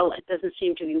while, it doesn't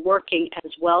seem to be working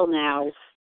as well now,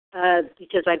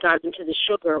 because I got into the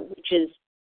sugar, which is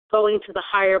going to the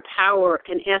higher power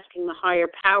and asking the higher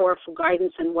power for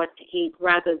guidance on what to eat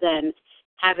rather than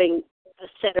having a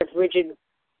set of rigid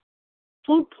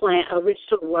food plan,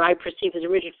 sort of what I perceive as a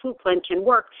rigid food plan can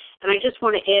work. And I just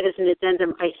want to add as an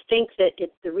addendum, I think that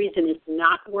the reason it's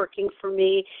not working for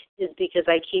me is because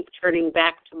I keep turning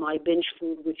back to my binge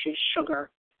food, which is sugar,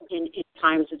 in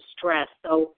times of stress.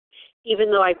 So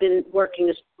even though I've been working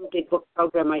this Big Book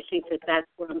program, I think that's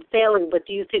where I'm failing. But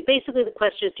do you think, basically the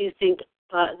question is, do you think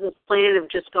the plan of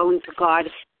just going to God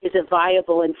is a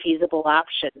viable and feasible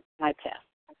option? I pass.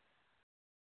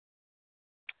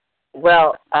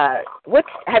 Well,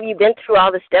 have you been through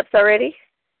all the steps already?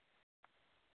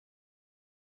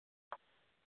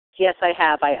 Yes, I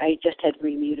have. I just had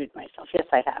remuted myself. Yes,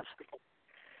 I have.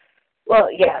 Well,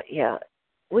 yeah.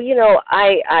 Well,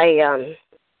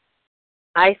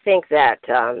 I think that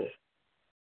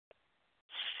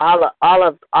all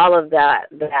of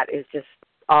that is just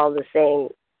all the same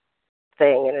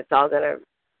thing, and it's all going to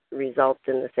result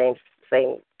in the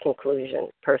same conclusion.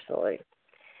 Personally,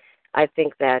 I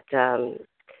think that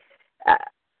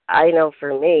I know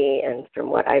for me, and from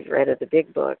what I've read of the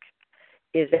Big Book,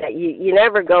 is that you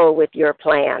never go with your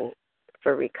plan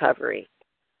for recovery.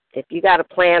 If you got a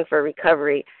plan for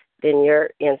recovery, then you're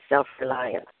in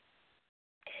self-reliance.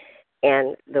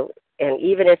 And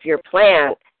even if your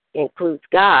plan includes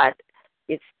God,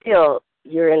 it's still,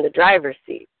 you're in the driver's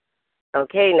seat.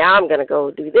 Okay, now I'm going to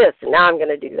go do this, and now I'm going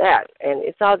to do that. And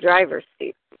it's all driver's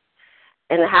seat.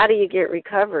 And how do you get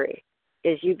recovery?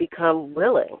 Is you become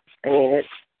willing. I mean, it's,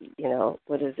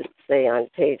 what does it say on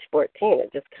page 14?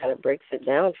 It just kind of breaks it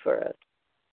down for us.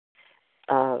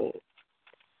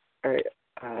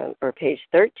 Or page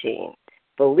 13.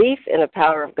 Belief in the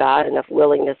power of God, enough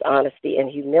willingness, honesty, and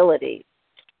humility,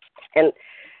 and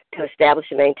to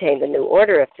establish and maintain the new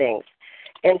order of things.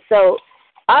 And so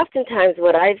oftentimes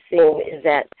what I've seen is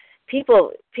that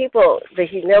people the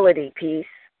humility piece,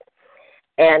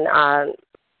 and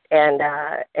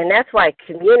that's why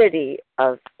community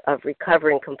of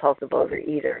recovering compulsive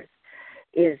overeaters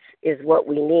is what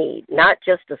we need, not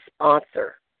just a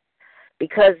sponsor.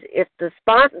 Because if the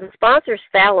sponsor's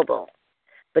fallible,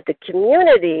 but the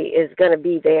community is going to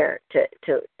be there to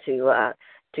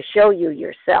show you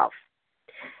yourself.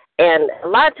 And a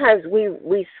lot of times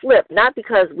we slip, not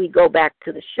because we go back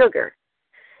to the sugar,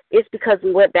 it's because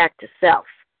we went back to self.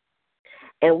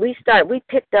 And we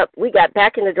got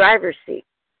back in the driver's seat,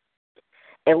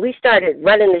 and we started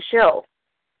running the show.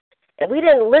 And we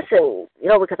didn't listen,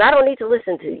 because I don't need to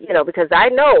listen to, because I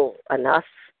know enough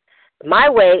my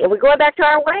way, and we're going back to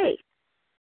our way.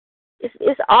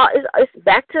 It's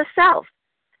back to self,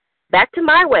 back to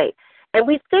my way. And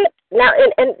we think now,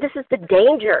 and this is the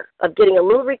danger of getting a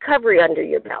little recovery under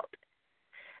your belt.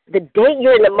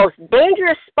 You're in the most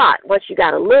dangerous spot once you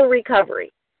got a little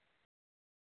recovery,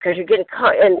 because you're getting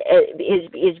caught, and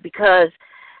is because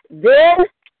then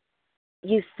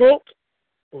you think,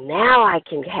 now I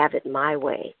can have it my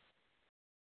way,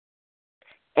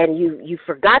 and you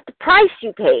forgot the price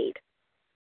you paid.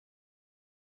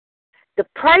 The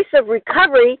price of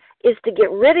recovery is to get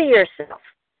rid of yourself.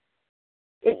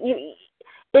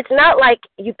 It's not like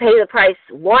you pay the price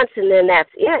once and then that's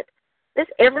it. This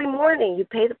every morning you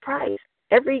pay the price.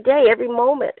 Every day, every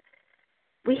moment.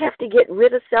 We have to get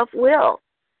rid of self-will.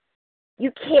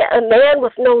 A man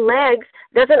with no legs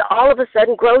doesn't all of a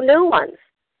sudden grow new ones.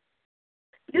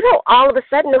 You don't all of a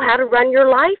sudden know how to run your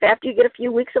life after you get a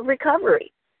few weeks of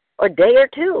recovery, or a day or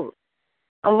two,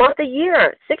 a month, a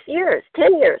year, 6 years,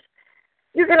 10 years.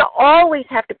 You're going to always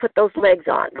have to put those legs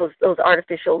on, those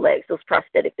artificial legs, those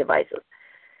prosthetic devices.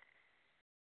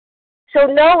 So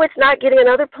no, it's not getting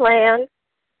another plan.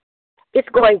 It's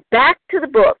going back to the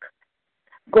book,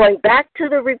 going back to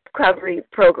the recovery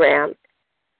program,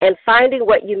 and finding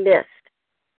what you missed.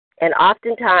 And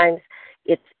oftentimes,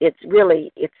 it's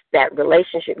that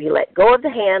relationship. You let go of the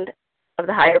hand of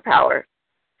the higher power,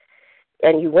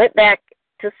 and you went back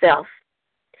to self,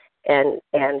 and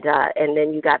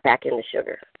then you got back into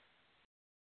sugar.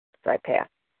 So I pass.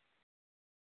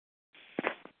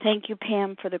 Thank you,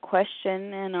 Pam, for the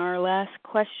question. And our last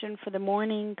question for the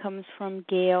morning comes from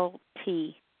Gail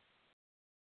T.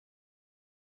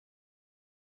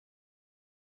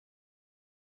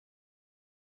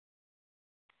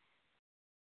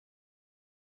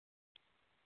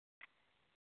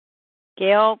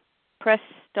 Gail, press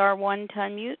 *1 to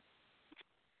unmute.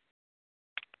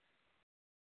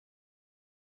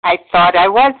 I thought I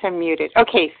was unmuted.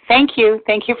 Okay, thank you.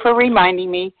 Thank you for reminding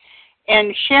me.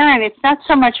 And Sharon, it's not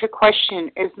so much a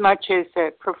question as much as a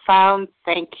profound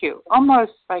thank you.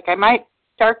 Almost like I might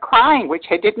start crying, which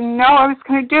I didn't know I was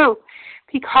going to do.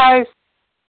 Because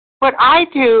what I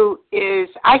do is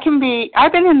I've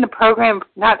been in the program,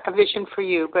 not a Vision for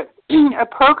You, but a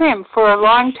program for a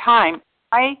long time.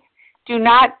 I do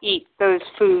not eat those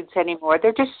foods anymore.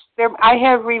 I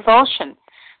have revulsion.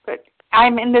 But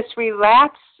I'm in this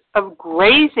relapse of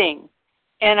grazing,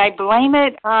 and I blame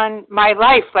it on my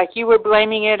life, like you were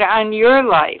blaming it on your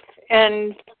life.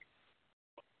 And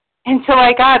so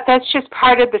that's just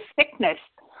part of the sickness,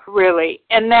 really.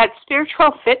 And that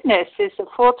spiritual fitness is a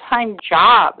full-time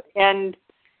job. And,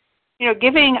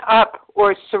 giving up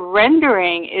or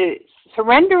surrendering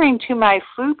to my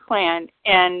food plan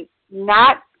and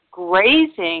not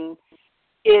grazing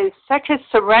is such a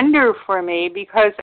surrender for me, because